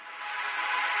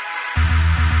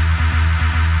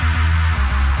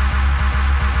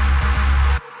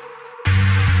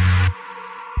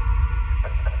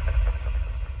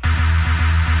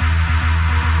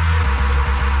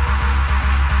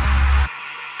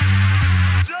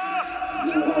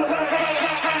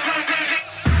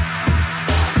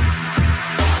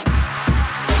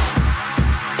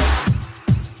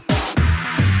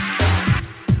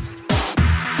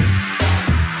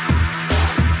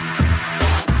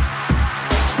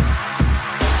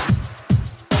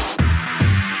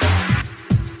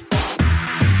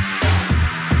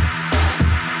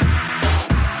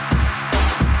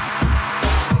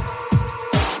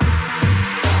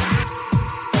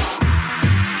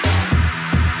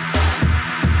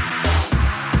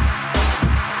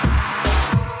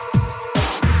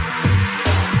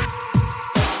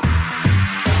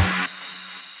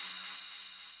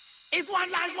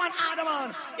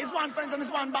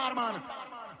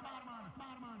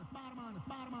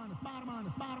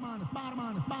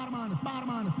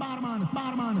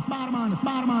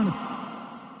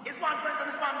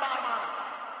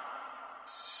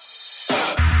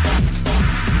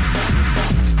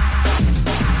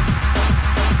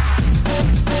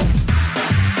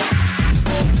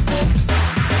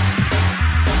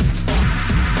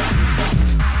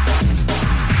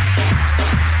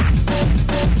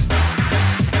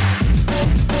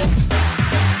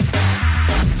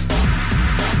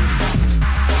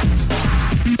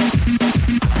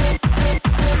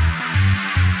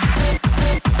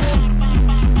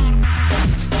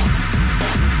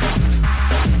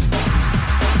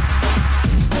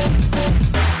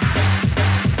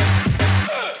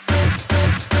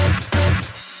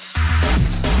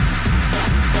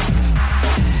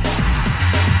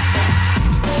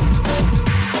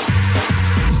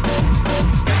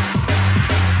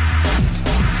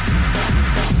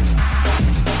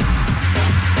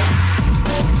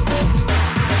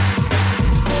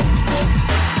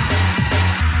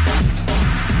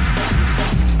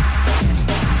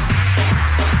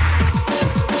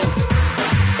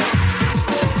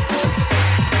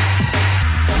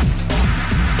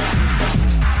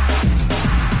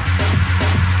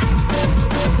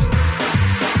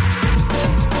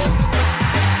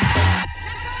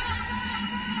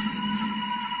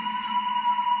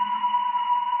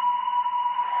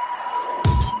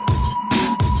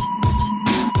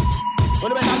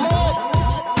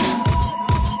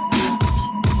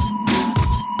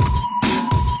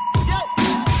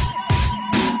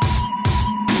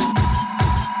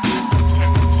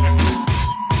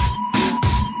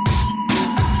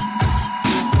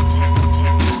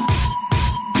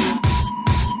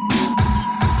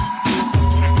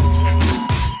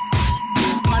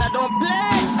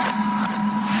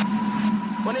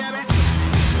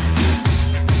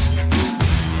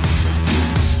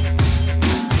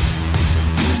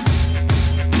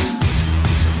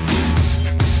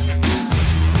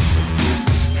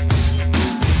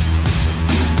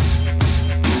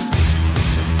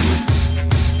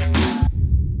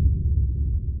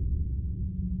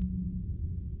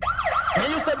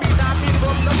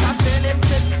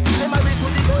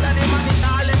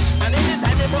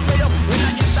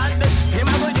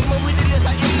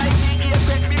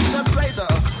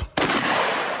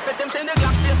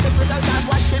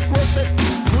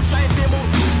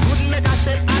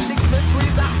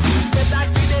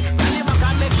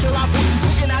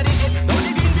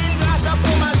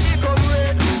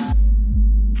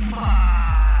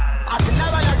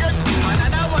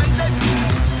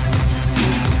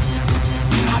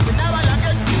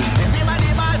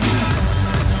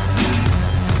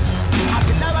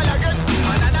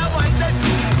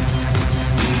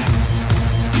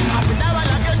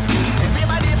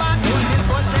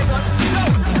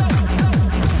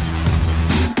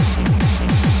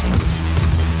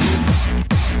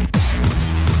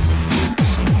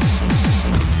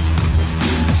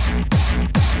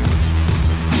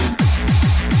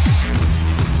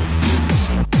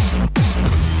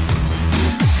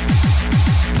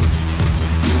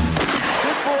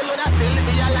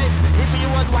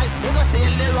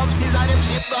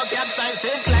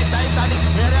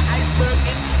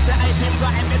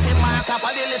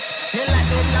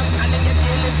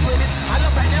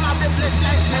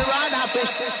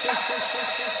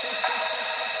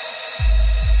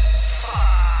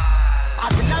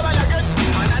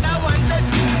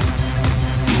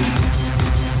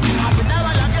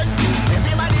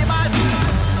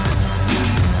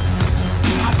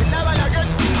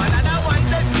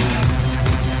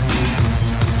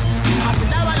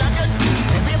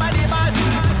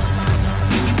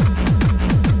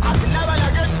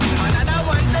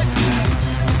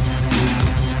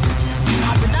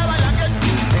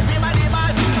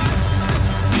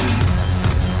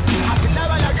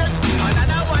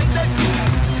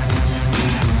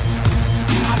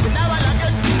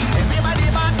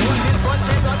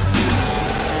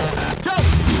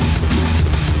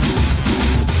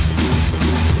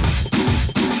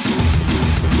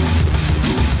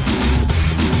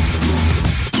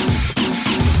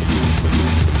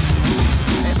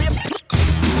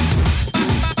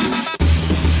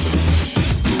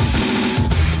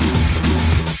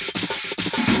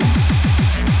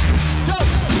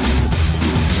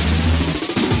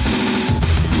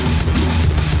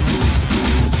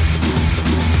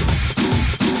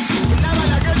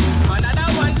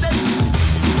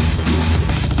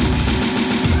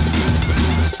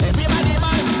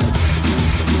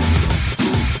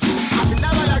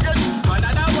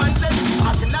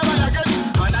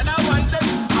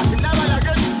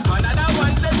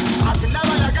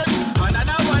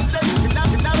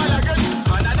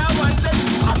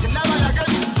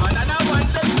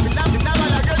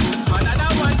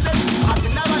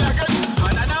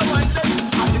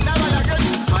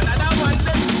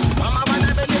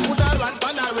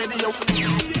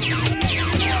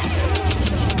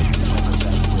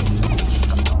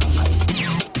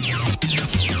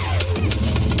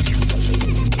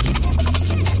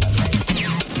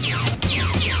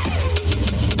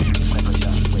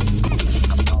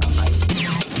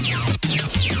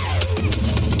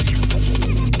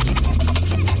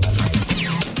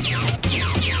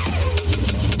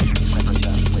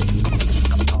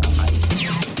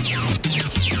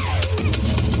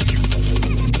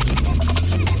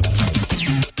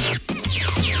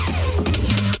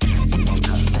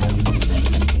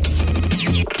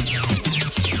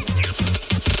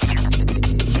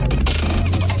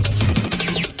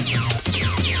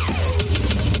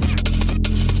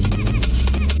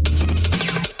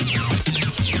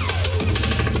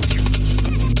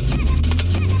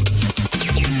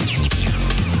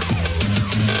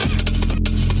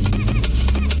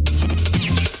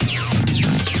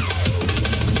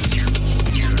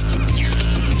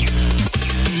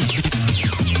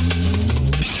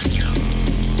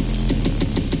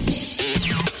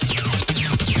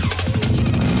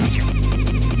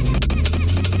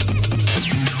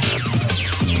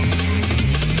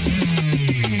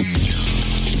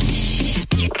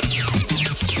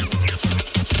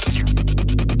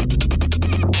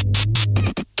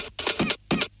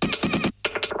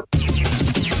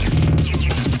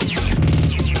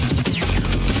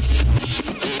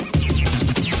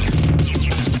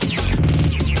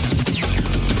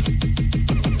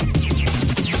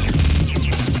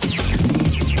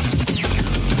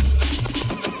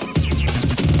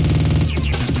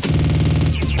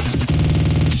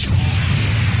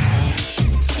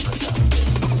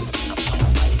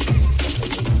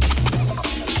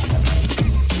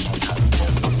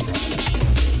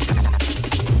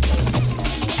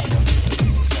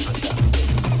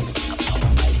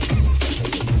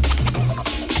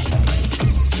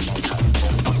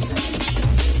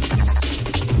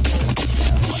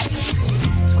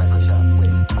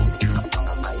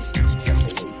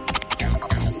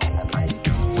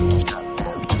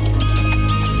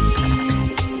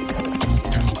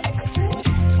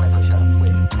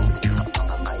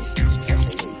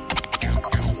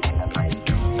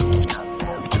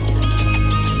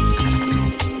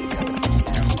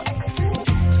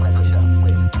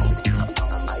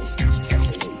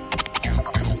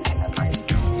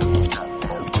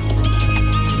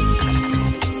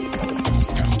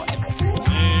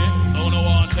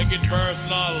 take it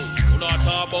personal. Who not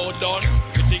talk about done,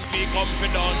 you think me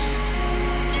confident.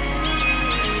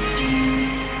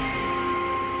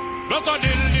 Duck a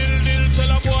dill, dill, dill,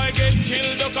 tell a boy get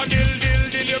killed. Duck a dill, dill,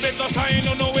 dill, you better sign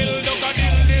on the will. Duck a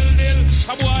dill, dill, dill,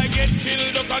 a boy get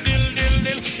killed. Duck a dill, dill,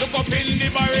 dill, look up in the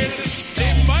barrel.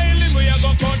 Limb by limb we a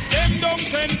go cut them down,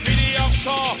 send for the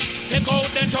oxa. Take out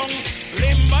the tongue.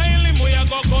 Limb by limb we a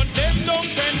go cut them down,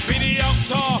 send for the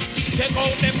oxa. Take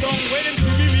out them tongue. When them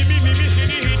see me, see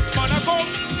the hit man a come.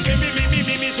 See me,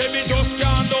 say me just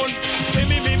can't done. See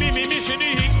me, see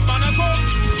the hit man a come.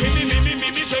 See me,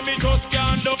 say me just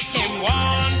can't done. Them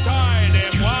one time.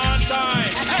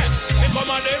 Hey, they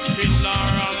come and them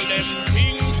funeral, them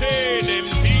things say.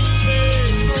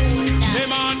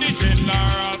 Them on the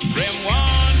general, them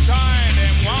one time.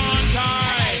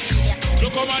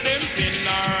 Look come and them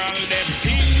funeral, them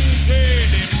things say.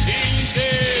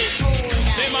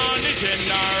 Them on the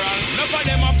general. Look at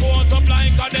them a pose up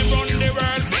like a them run the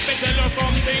world. Let me tell you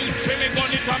something, when me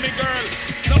gun it on me girl.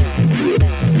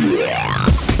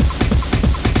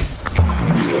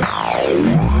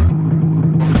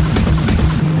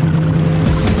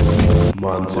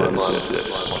 Mantis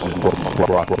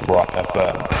Rock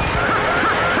FM.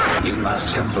 You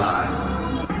must comply.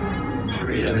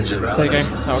 Freedom is irrelevant. There you go,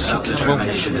 that was King Cannibal.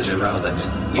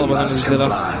 Oliver and Zilla.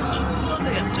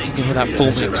 You can hear that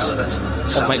full mix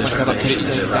on Make Myself Up Kid. You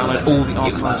can download all the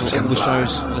archives of all the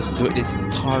shows and listen to it in its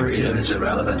entirety.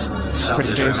 Pretty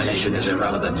fierce.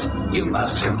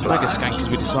 Mega skank as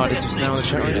we decided just now in the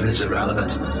chat room.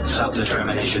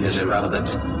 Self-determination is irrelevant.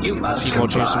 A few more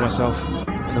tunes for myself.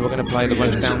 And then we're going to play the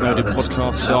most downloaded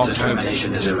podcasted archived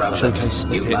showcase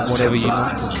snippet, whatever you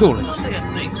like to call it,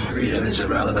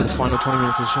 for the final 20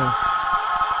 minutes of the show.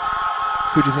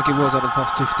 Who do you think it was out of the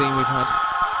past 15 we've had?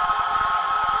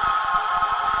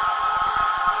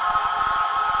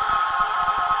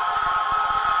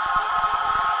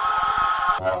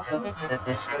 Welcome to the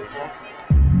discotheque.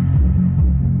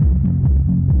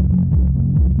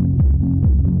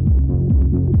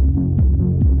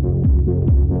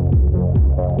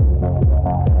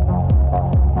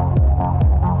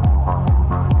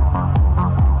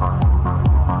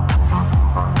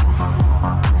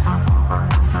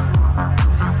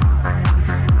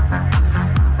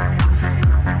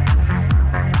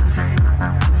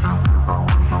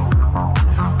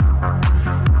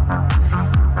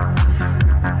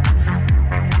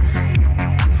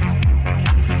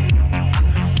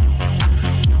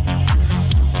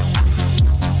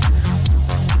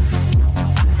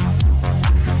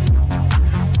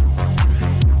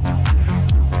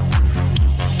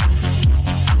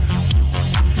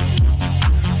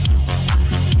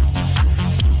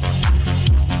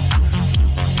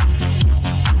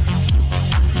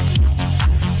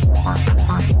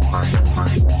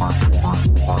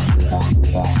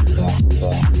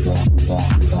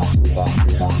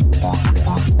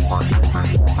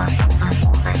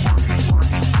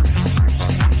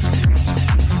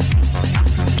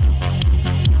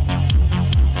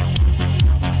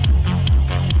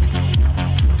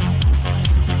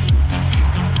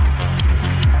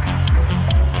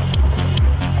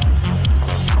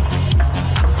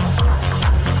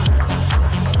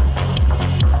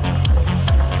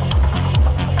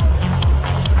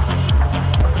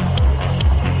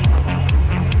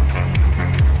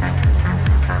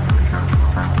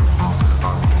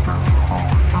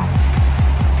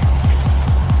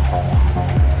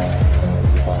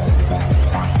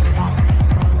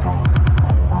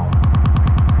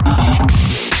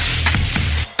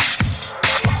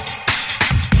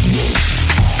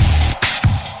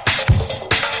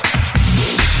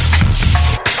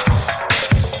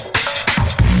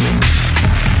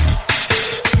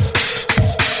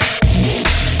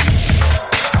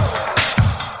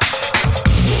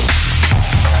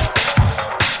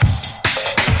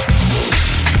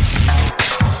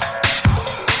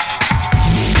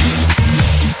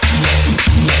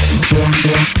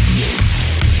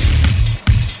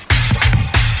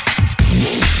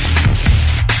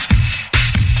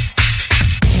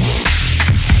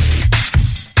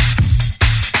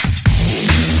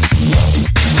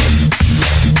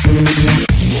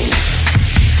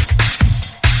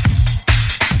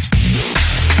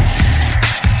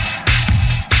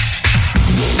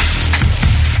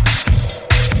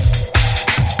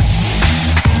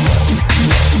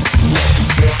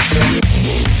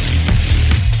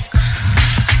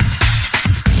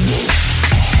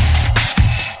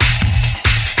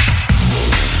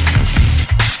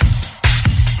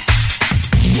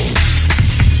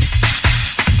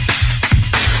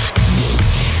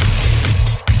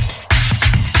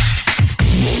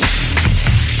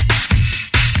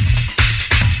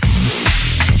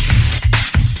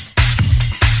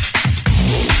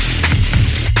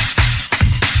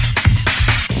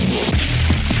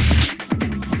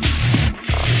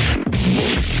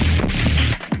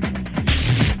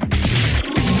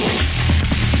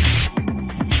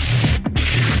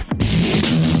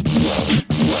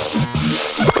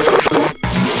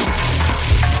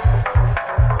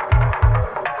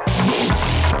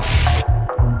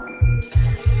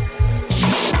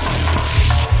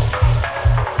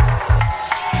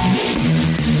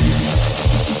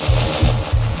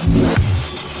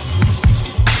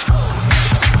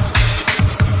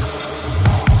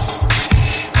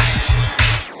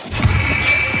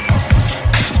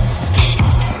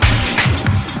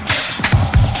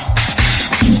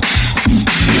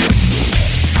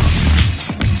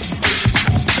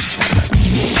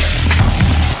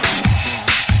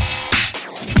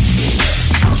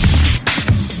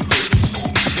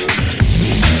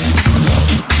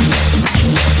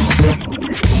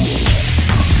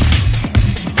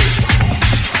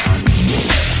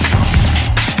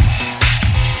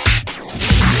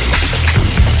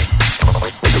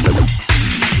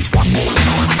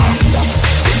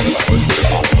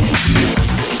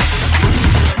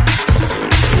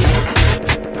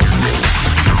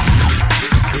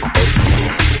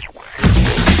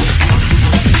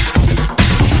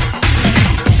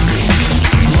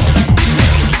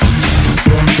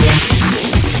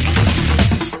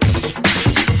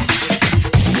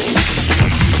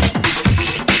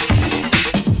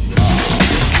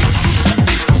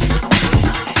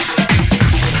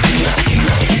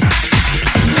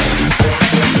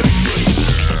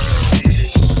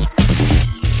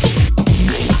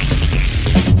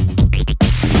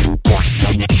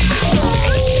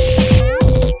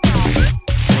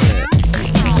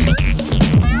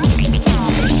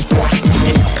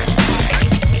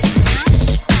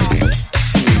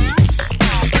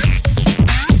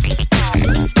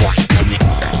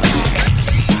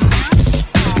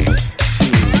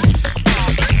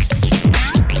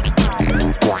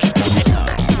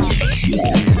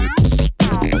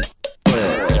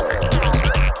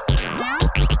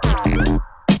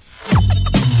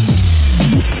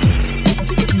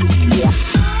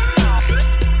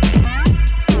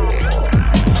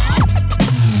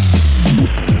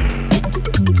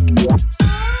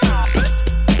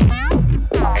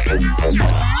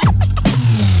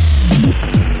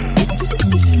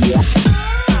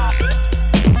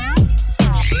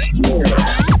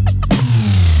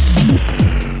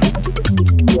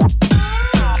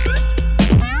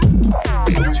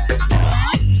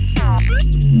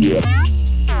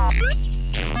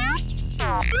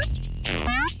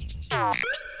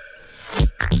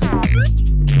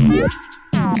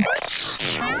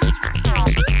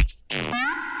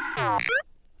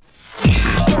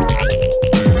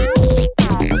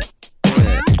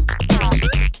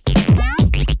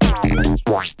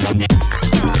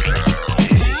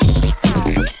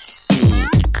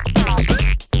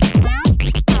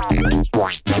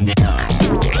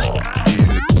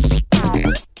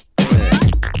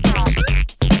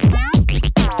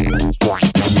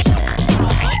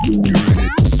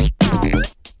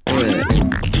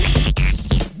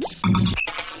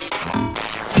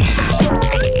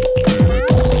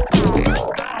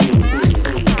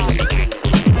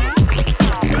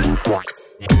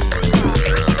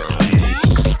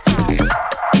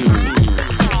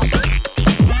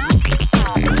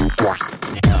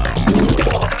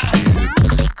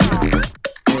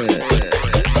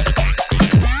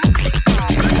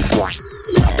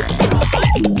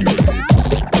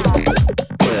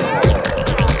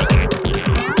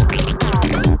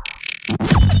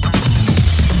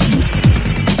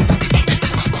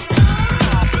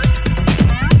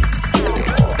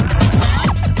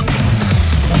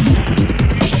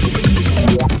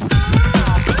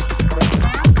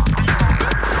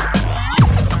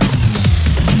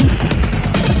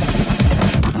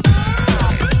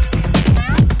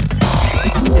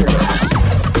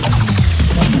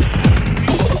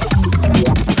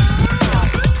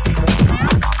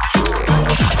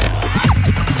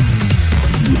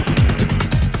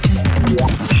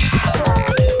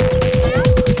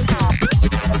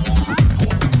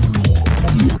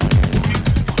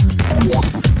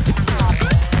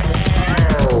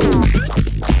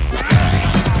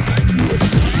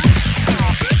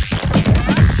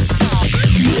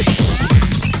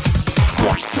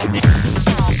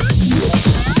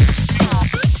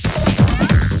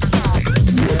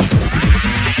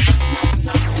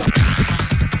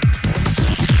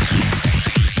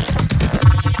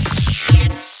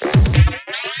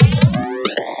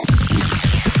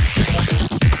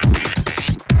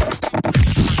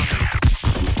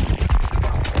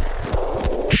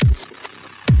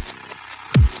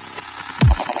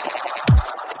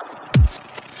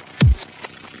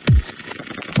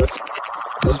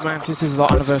 Mantis. This is our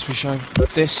anniversary show.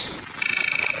 This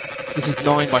is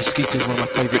 9 by Skeeters, one of my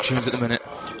favourite tunes at the minute.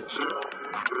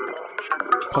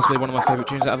 Possibly one of my favourite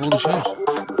tunes out of all the shows.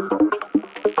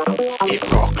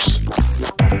 It rocks.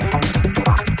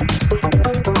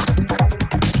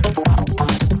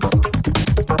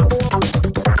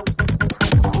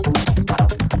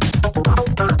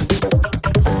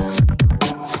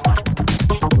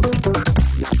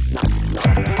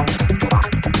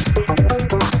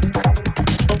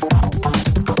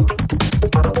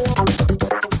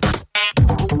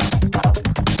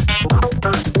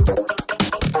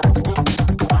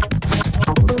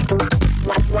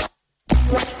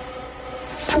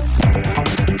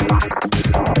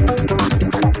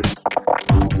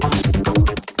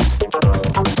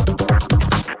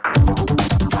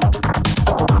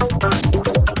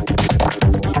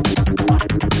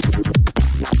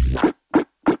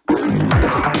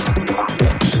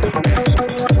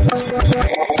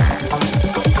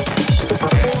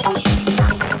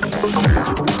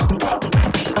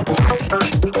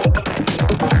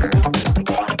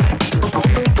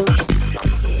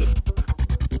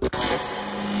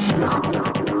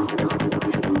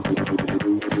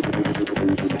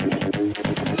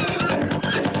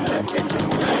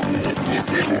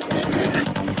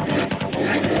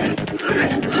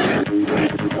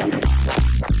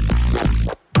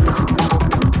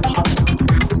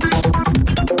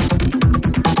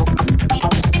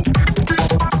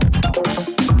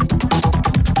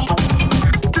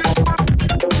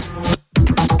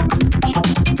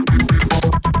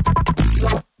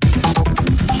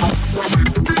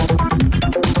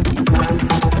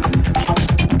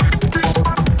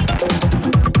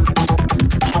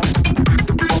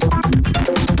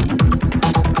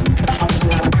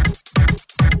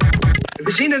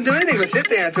 Sit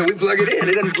there until we plug it in.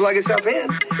 It doesn't plug itself in.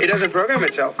 It doesn't program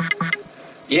itself.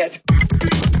 Yet.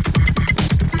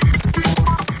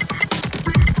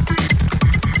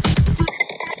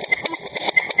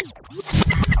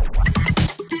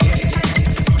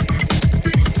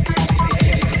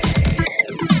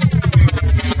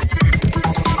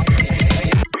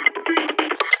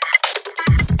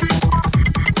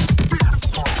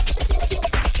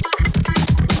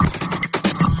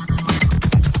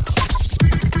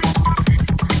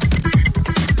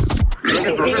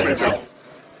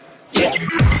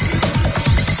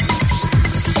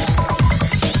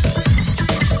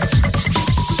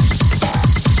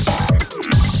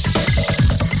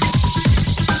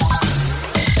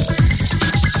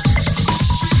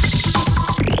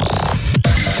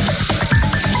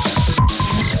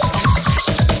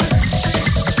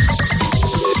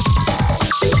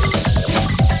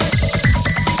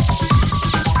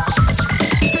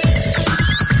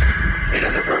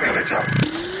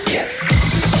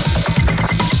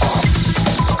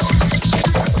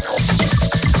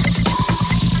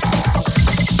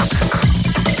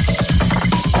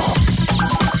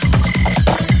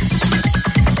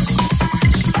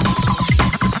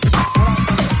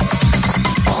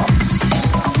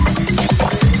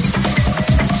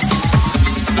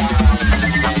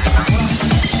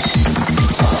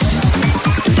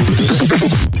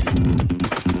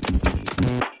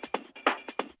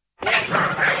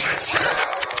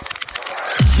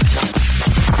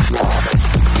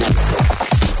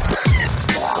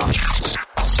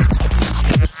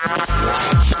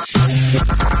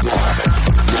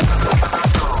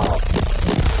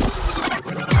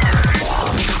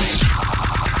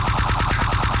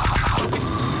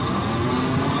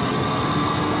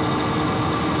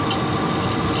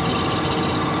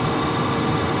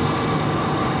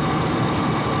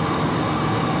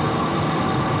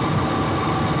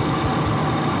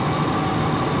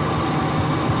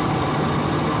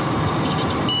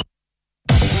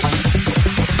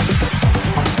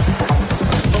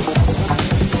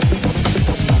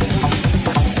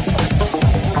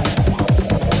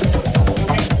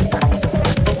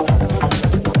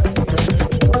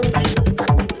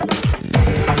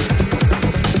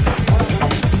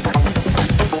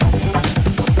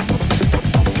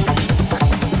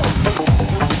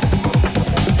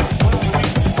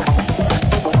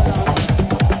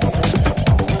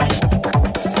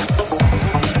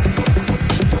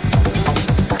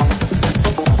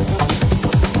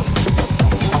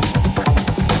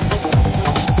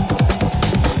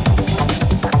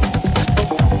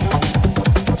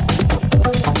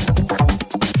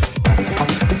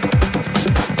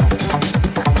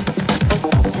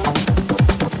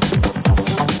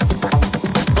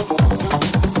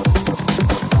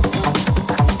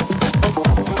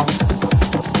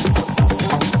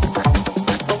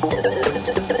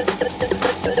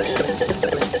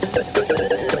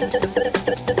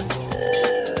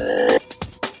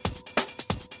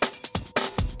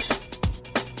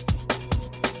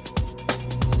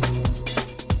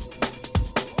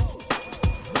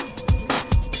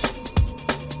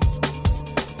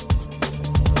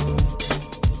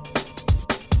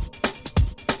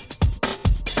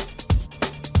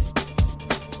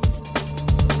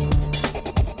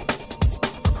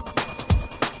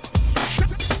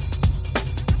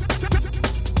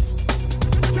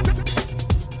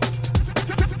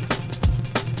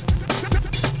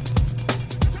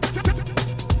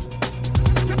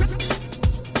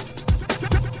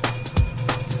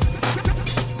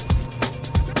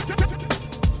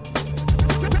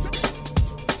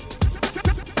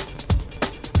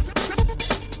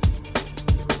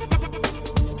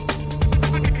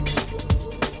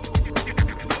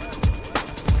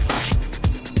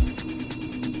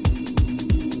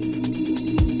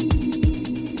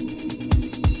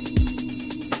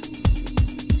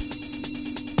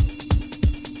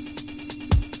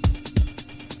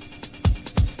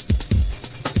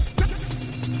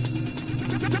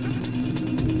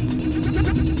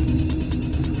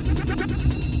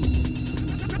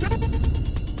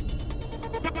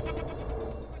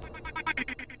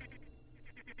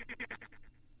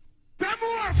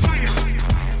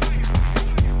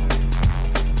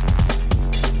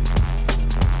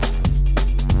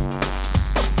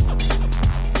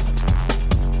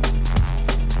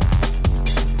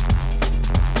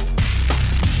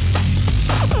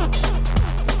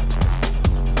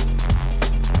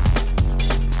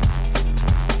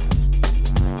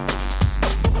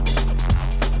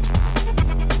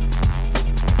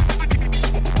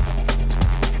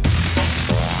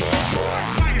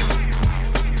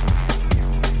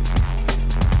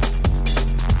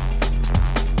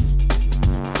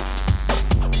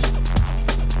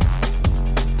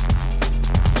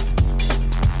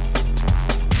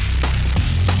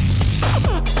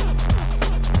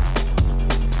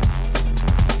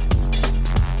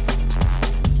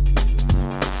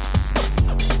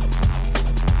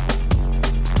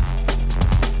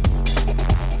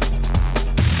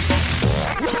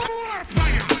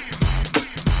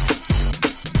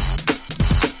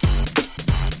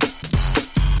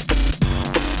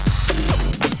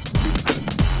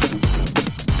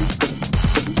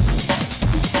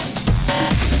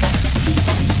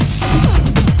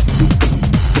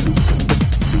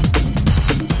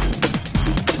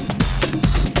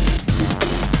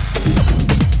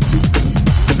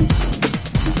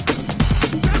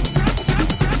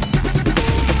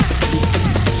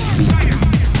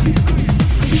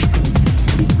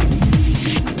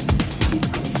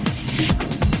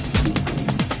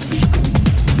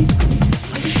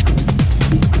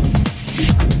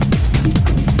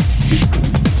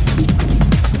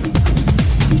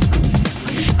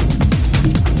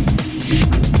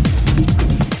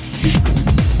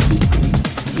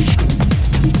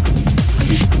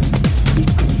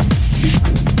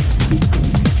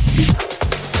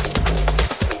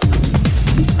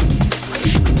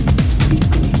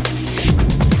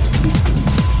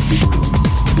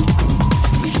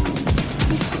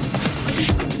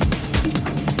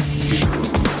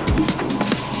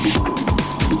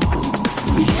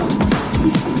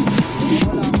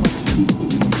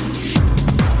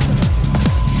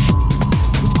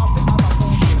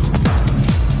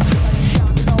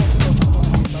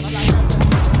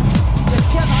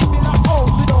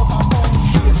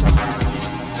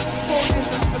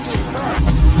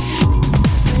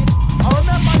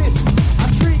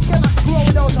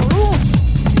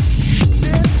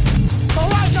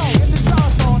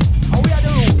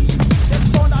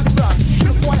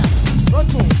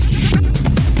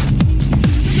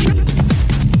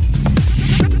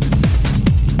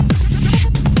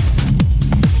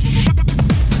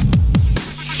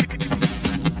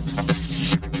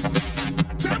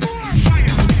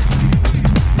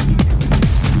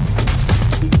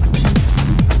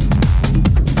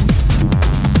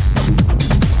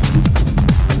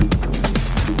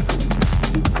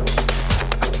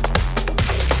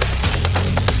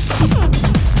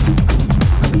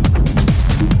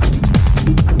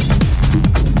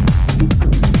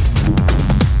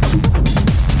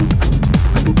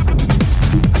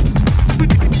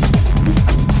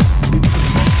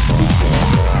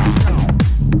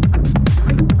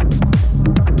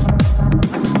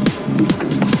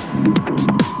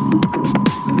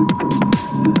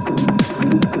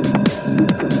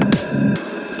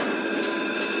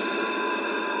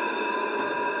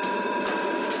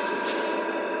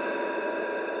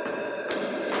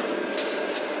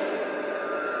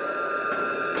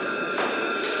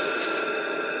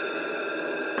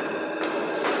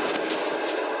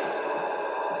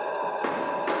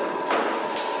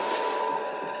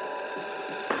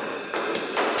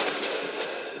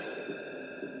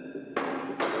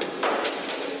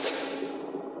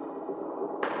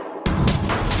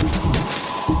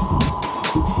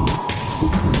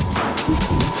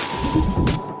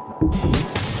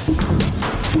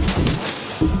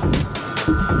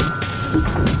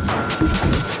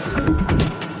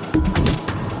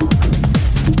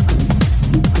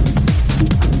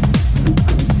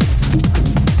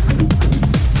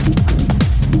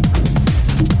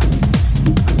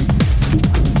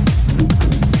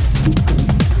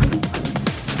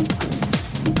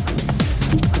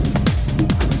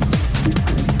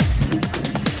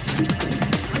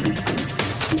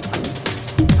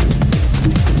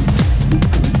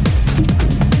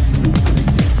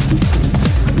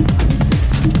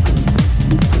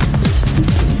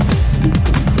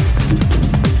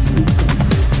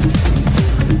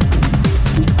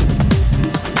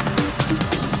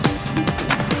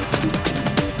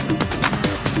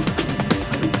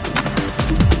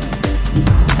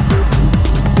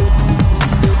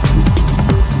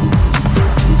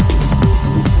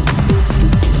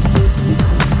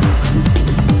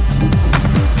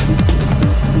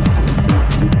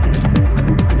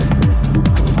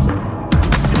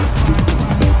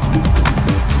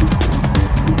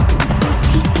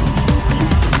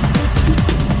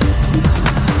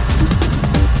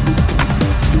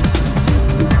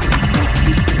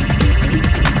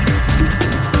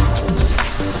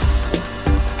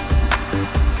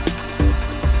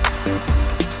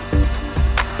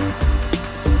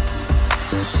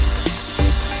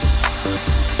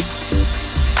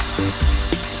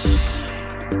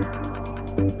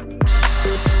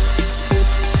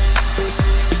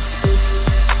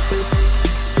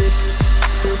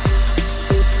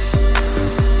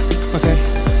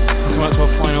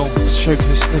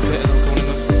 Showcase snippet, as I'm calling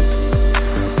them.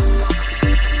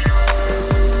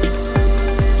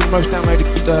 The most downloaded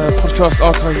podcast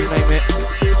archive, you name it.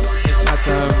 It's had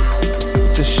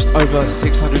just over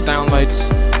 600 downloads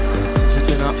since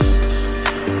it's been up.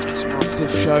 It's our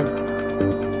 5th show.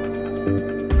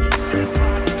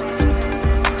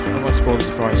 I won't spoil the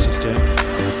surprise just yet.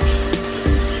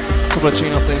 A couple of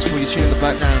tune updates for you. Tune in the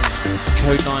background.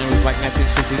 Code 9 with Magnetic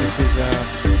City. This was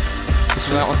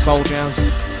out on Soul Jazz.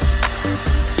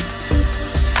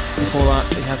 Before that,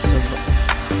 we had some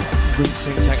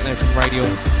rinsing techno from Radial.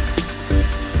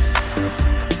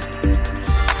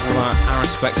 Before that, Aaron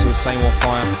Spector with Same Old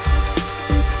Fire.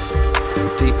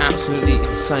 The absolutely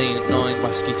insane 9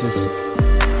 by Skeeters.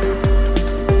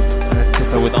 And then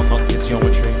Tipper with Unlocked in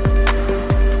Geometry.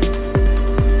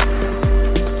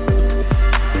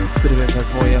 Bit of info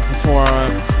for you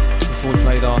before we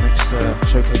played our next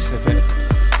showcase snippet.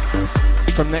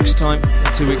 From next time,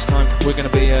 in 2 weeks' time, we're going to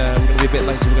be a bit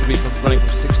later. We're going to be running from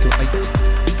 6 till 8,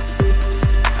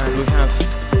 and we have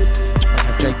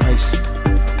Jay Pace,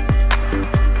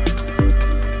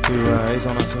 who is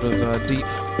on a sort of deep,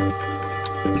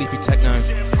 bleepy techno,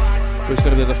 but he's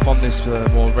got a bit of a fondness for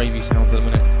more ravey sounds at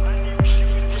the minute.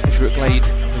 If you're at Glade,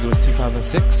 I think it was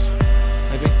 2006,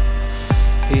 maybe.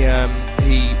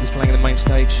 He was playing at the main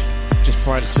stage just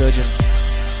prior to Surgeon.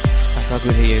 That's how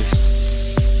good he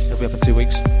is. He'll be up in 2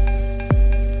 weeks.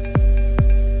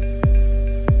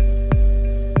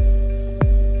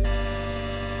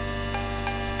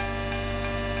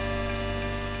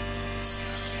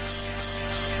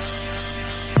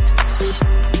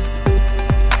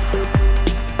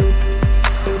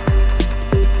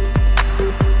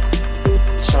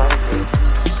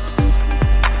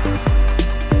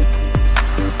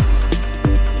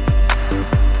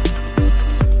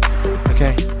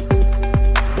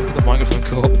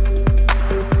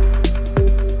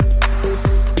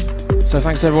 So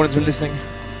thanks to everyone that's been listening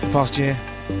for the past year.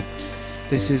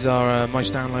 This is our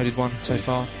most downloaded one so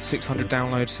far. 600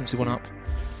 downloads since it went up.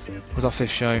 It was our 5th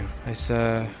show. It's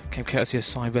came courtesy of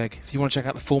Cybeg. If you want to check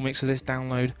out the full mix of this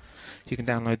download, you can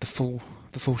download the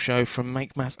full show from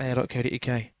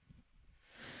makemasair.co.uk.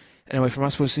 Anyway, from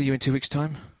us, we'll see you in 2 weeks'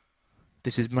 time.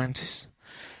 This is Mantis,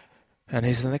 and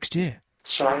here's the next year.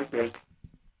 Cybeg,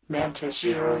 Mantis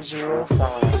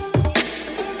 005.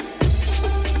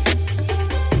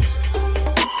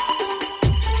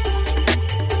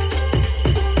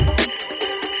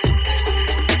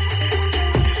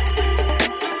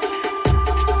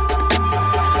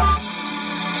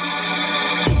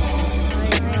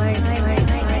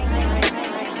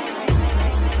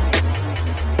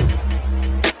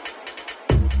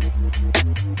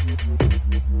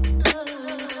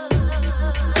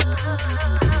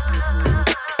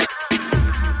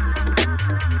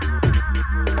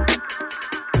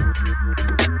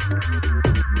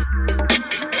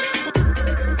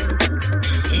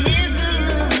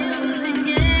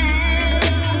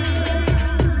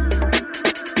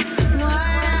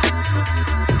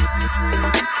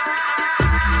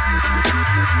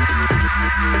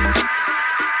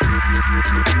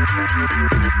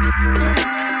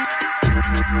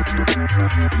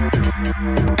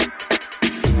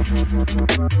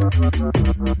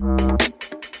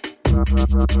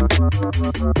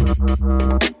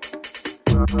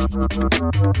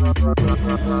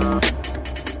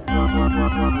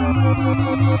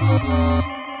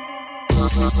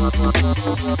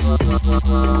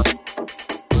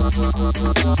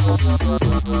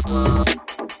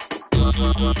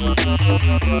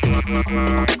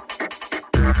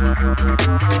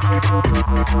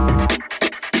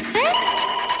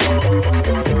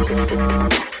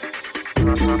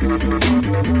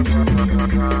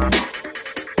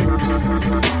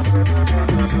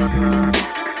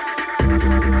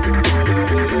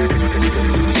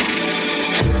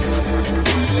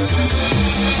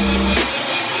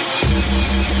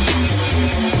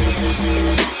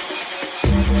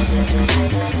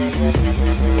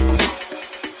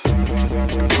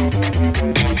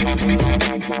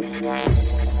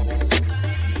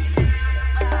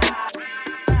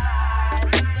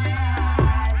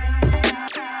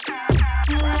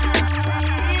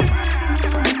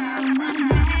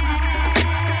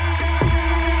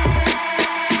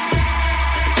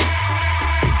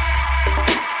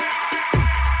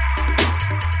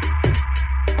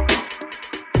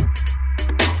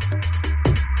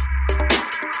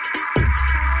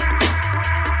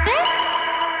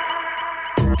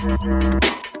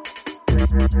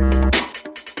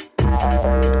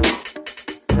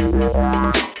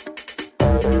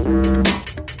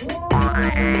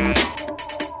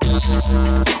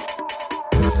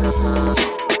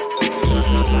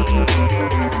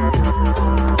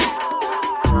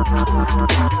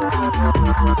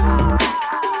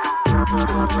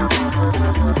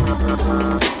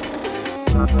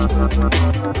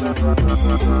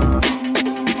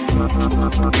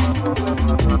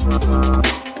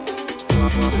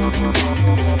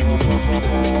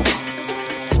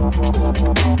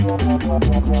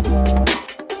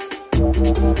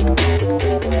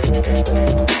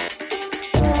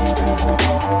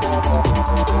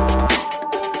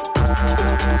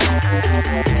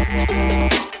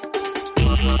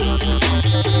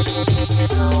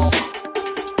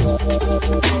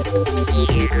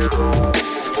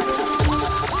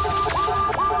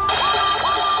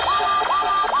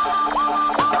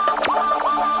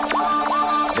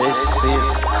 This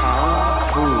is Kung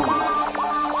Fu,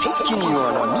 taking you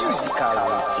on a musical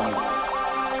review.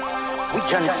 We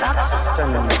can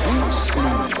Saxon Bruce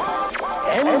Lee.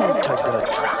 Enter the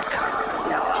track.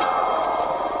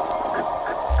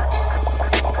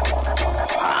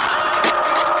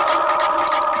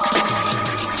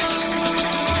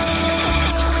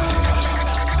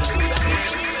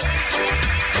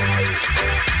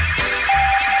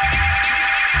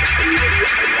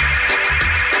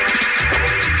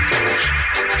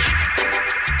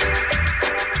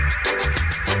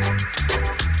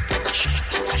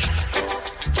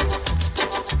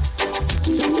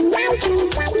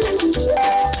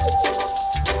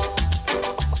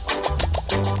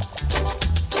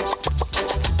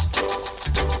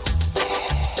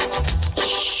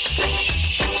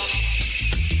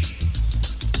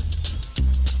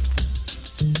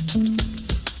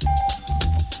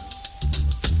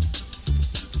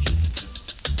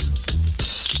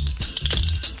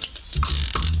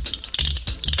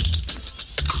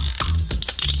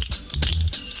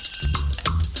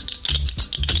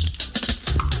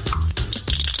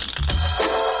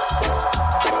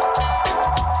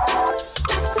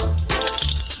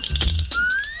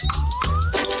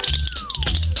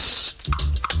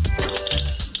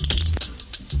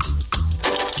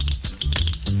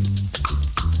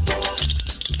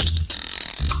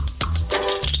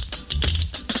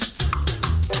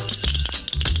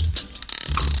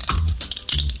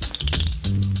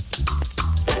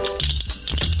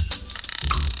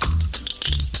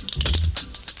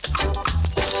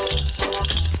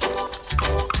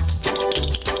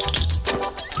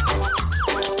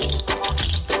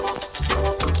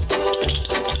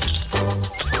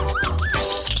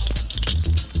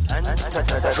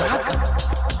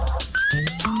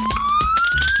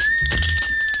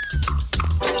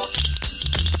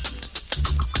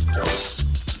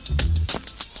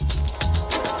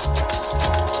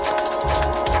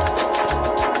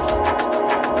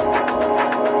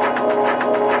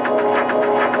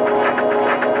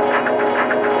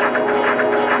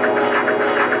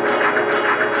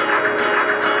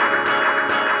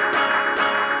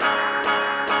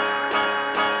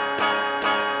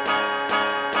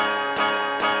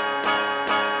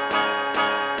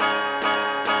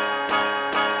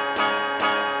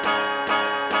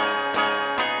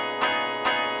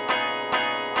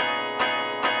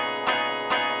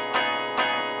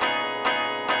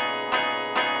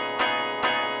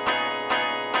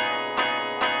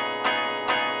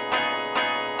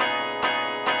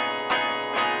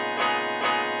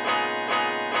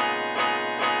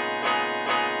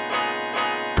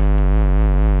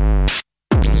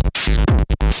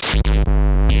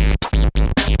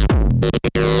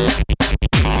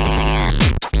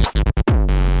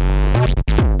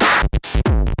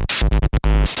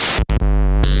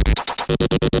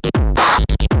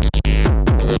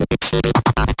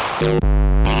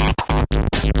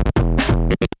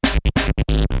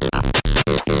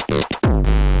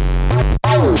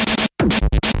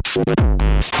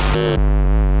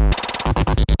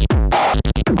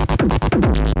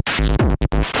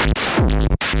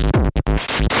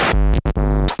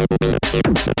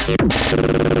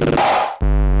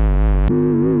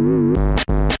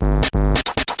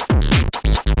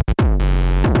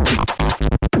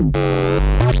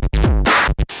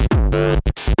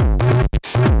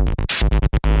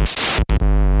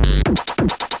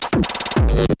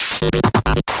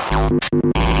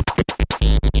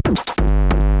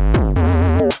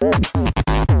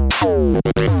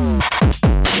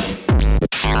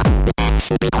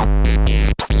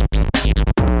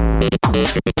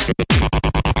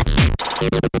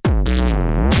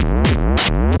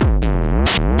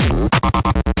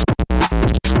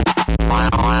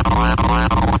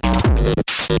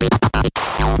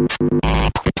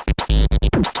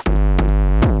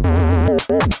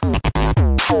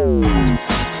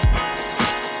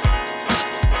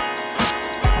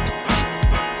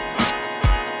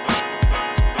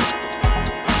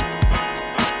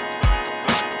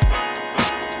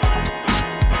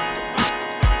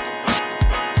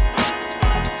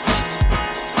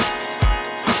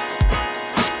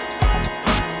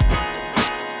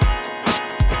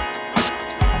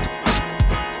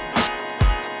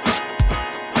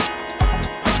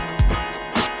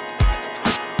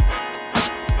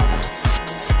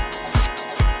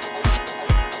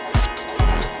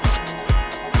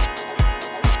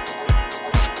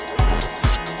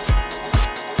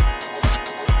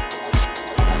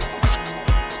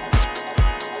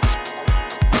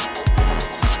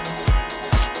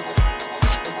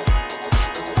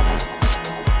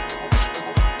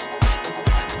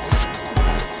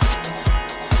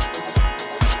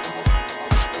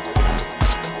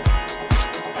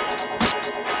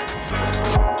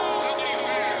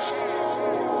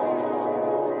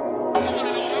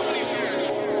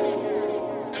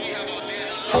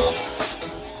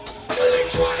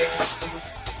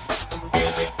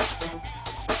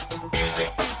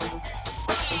 music.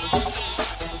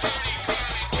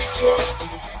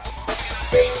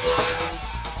 Baseline,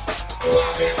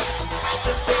 throbbing out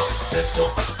the sound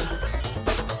system.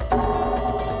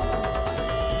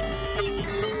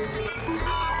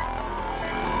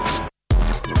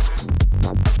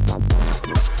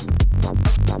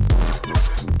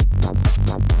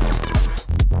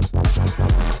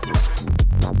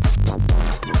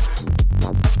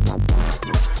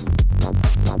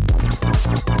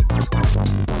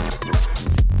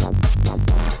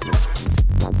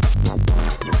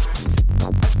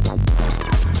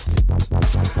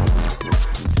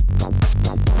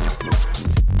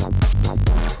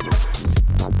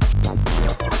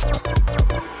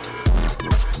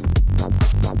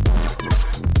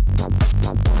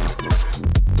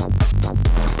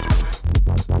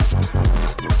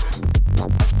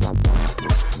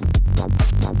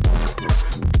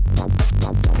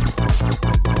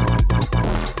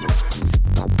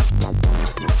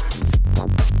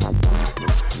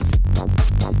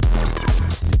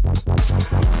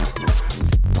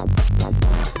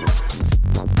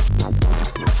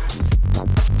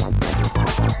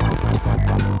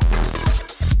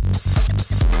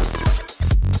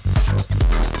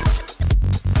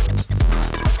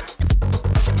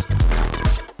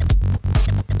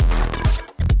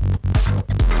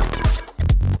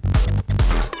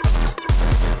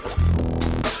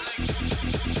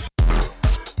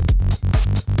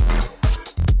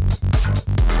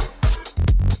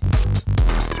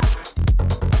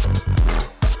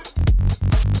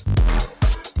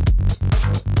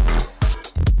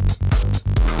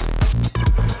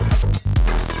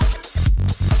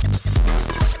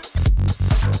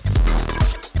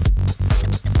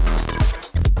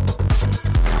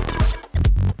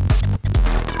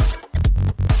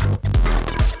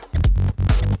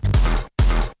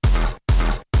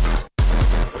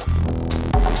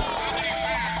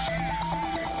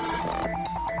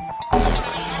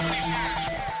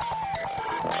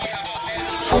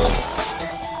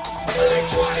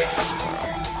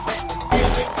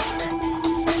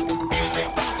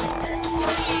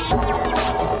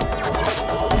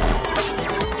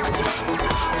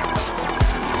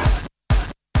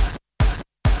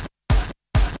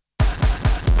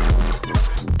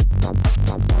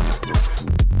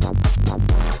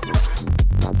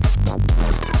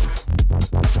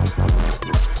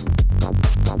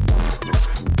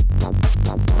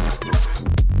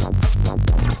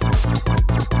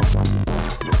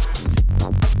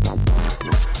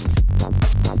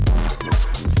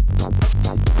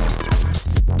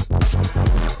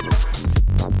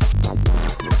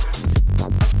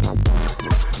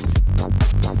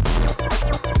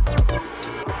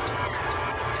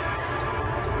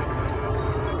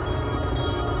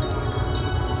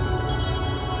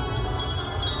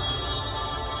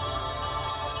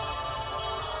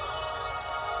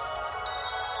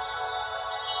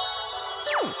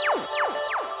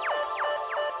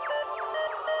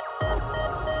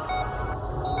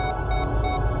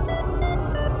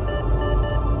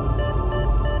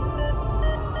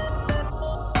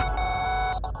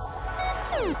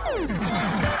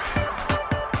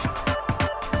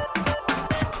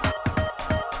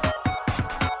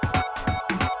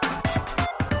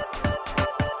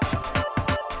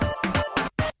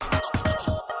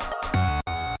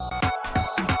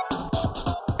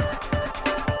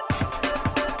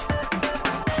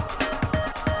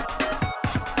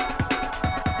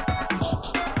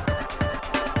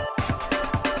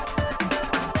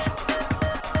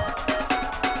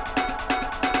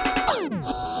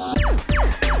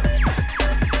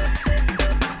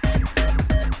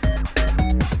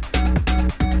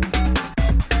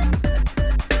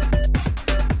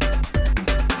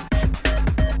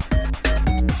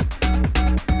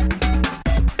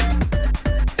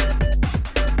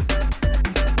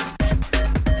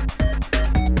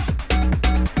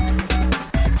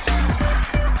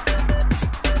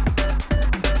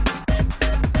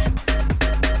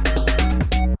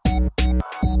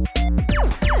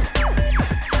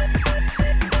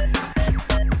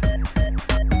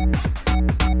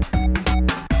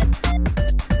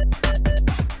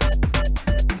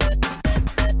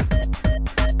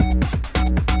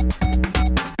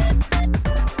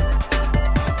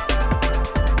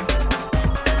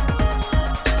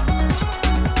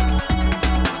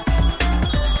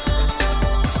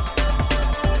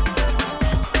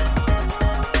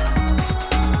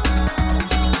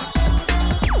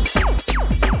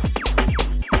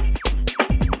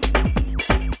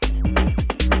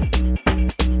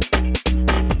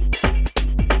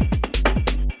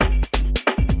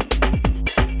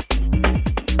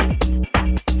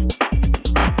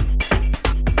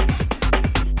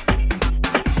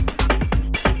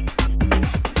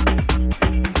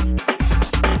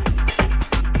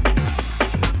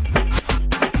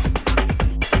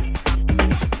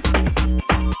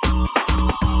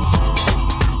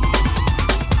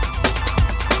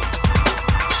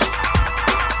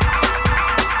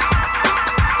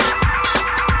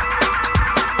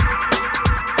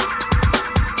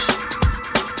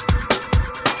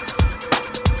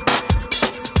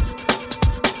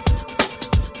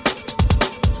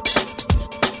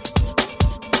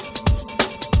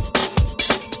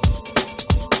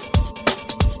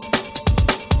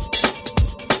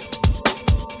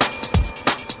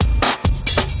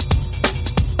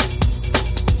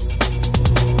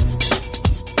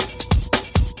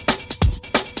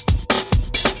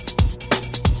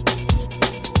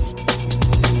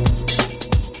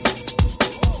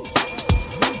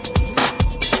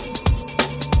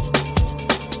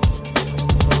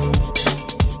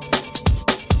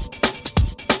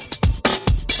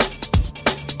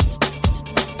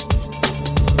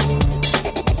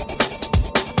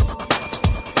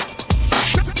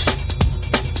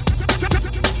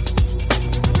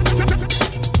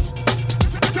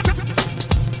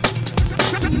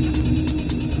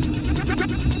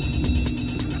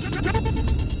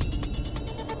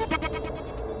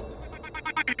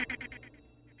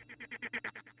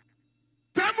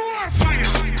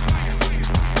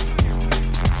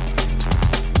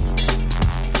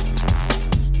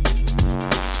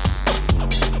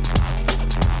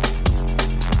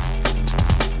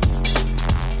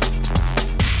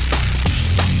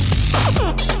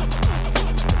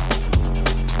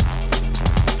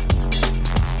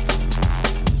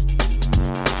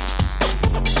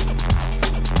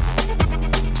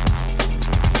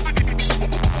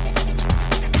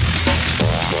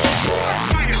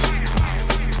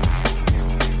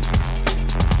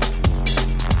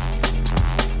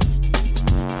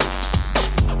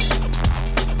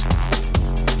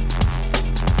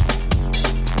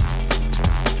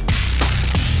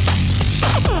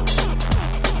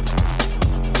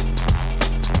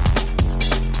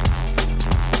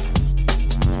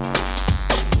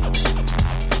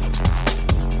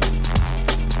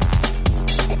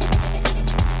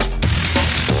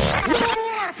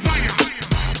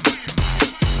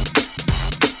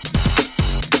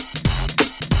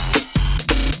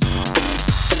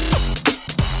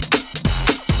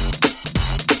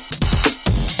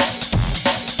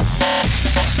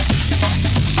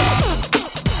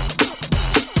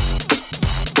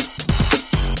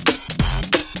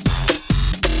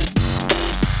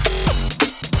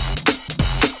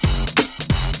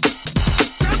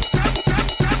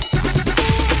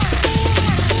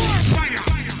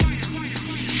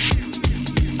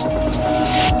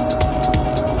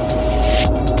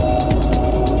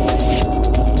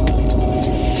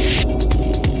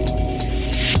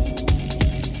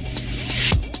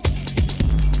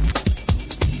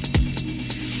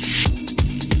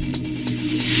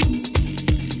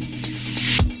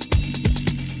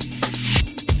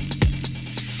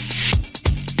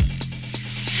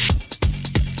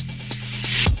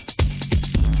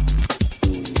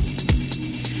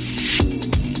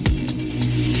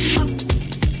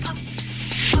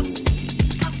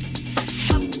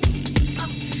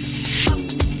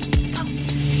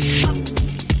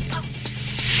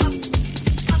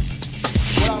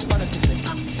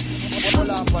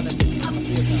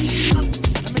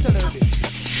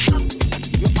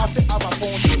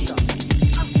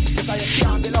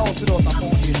 without a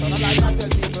foundation. And like I tell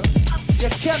people, you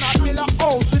cannot build a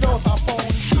house without a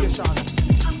foundation.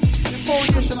 The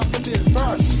foundation has to build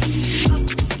first.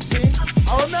 See?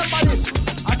 I remember this.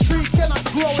 A tree cannot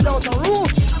grow without a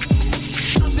root.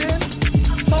 See?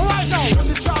 So right now, this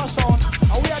is Charles sound,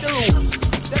 and we are the root.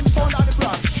 Them sound on the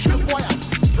branch. Be quiet.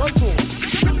 Don't talk.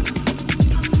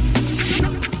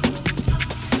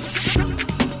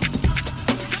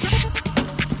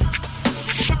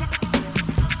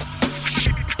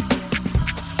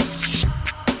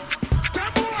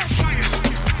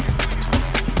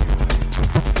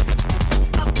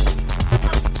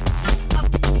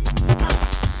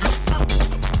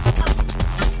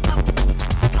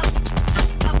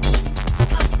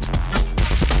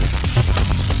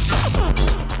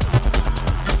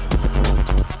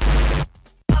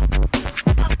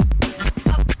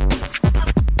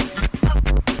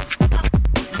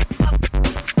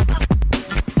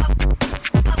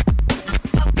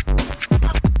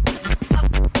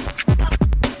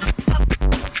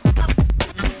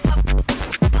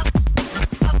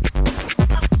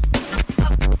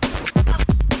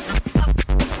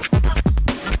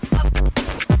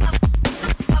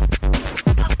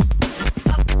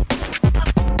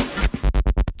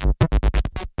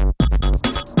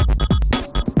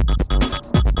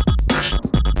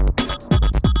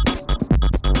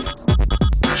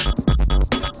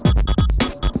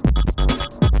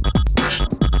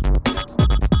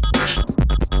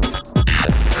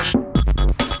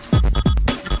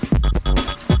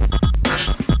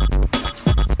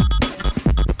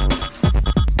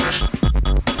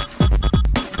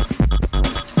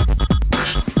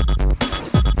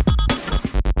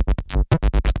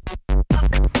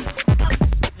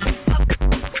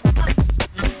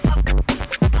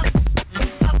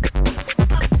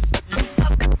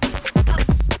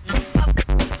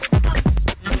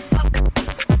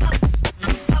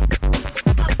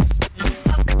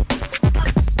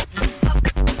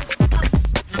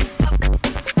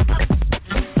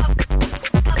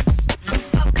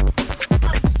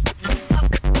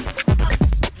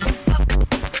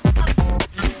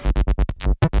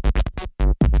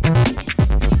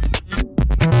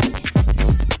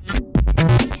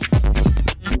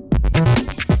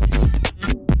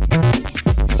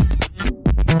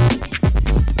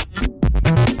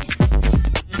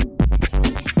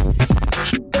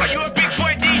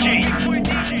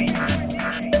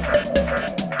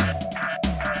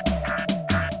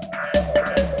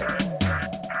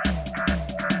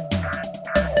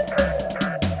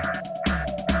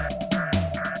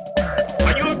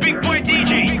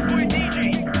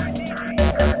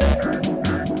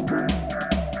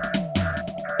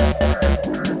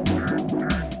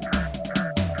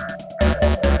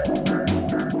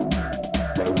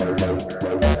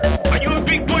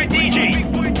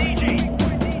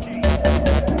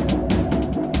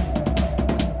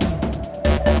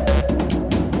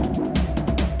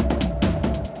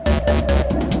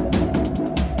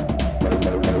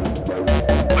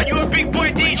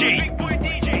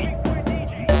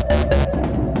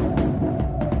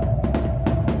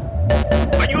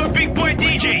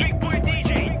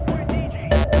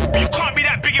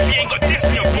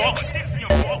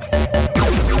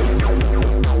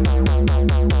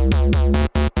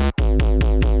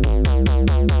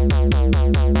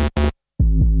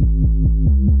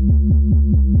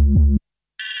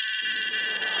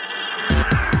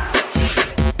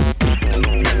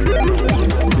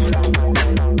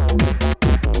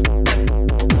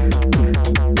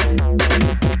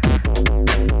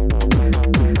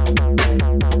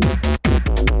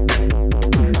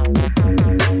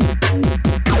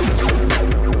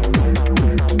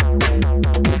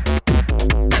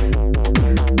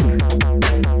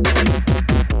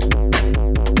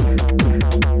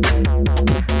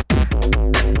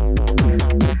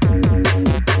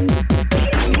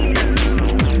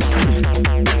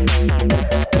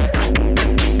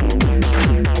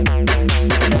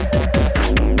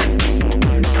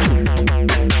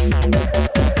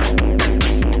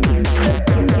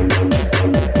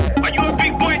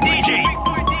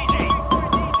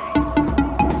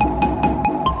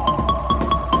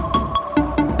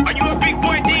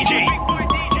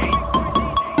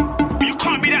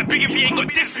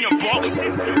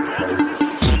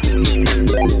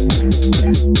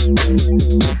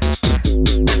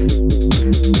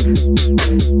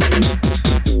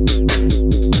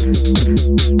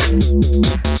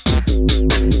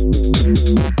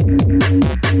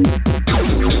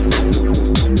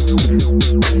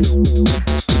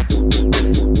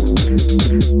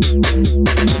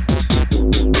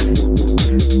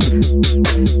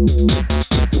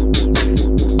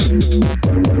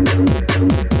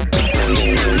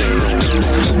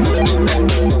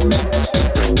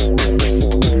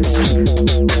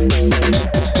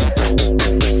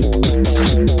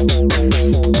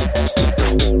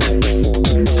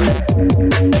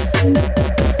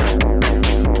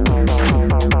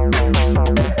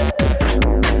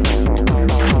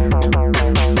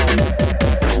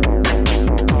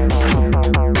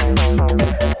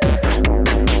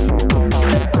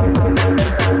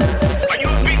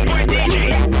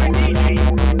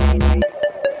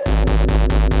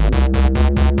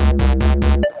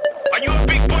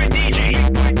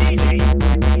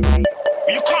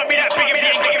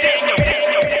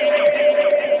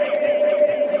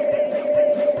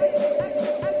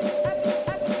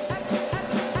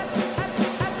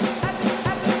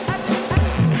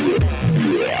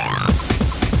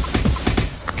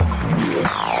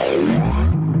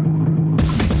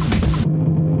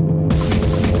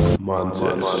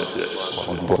 Atlantis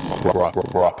on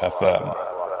Rock FM.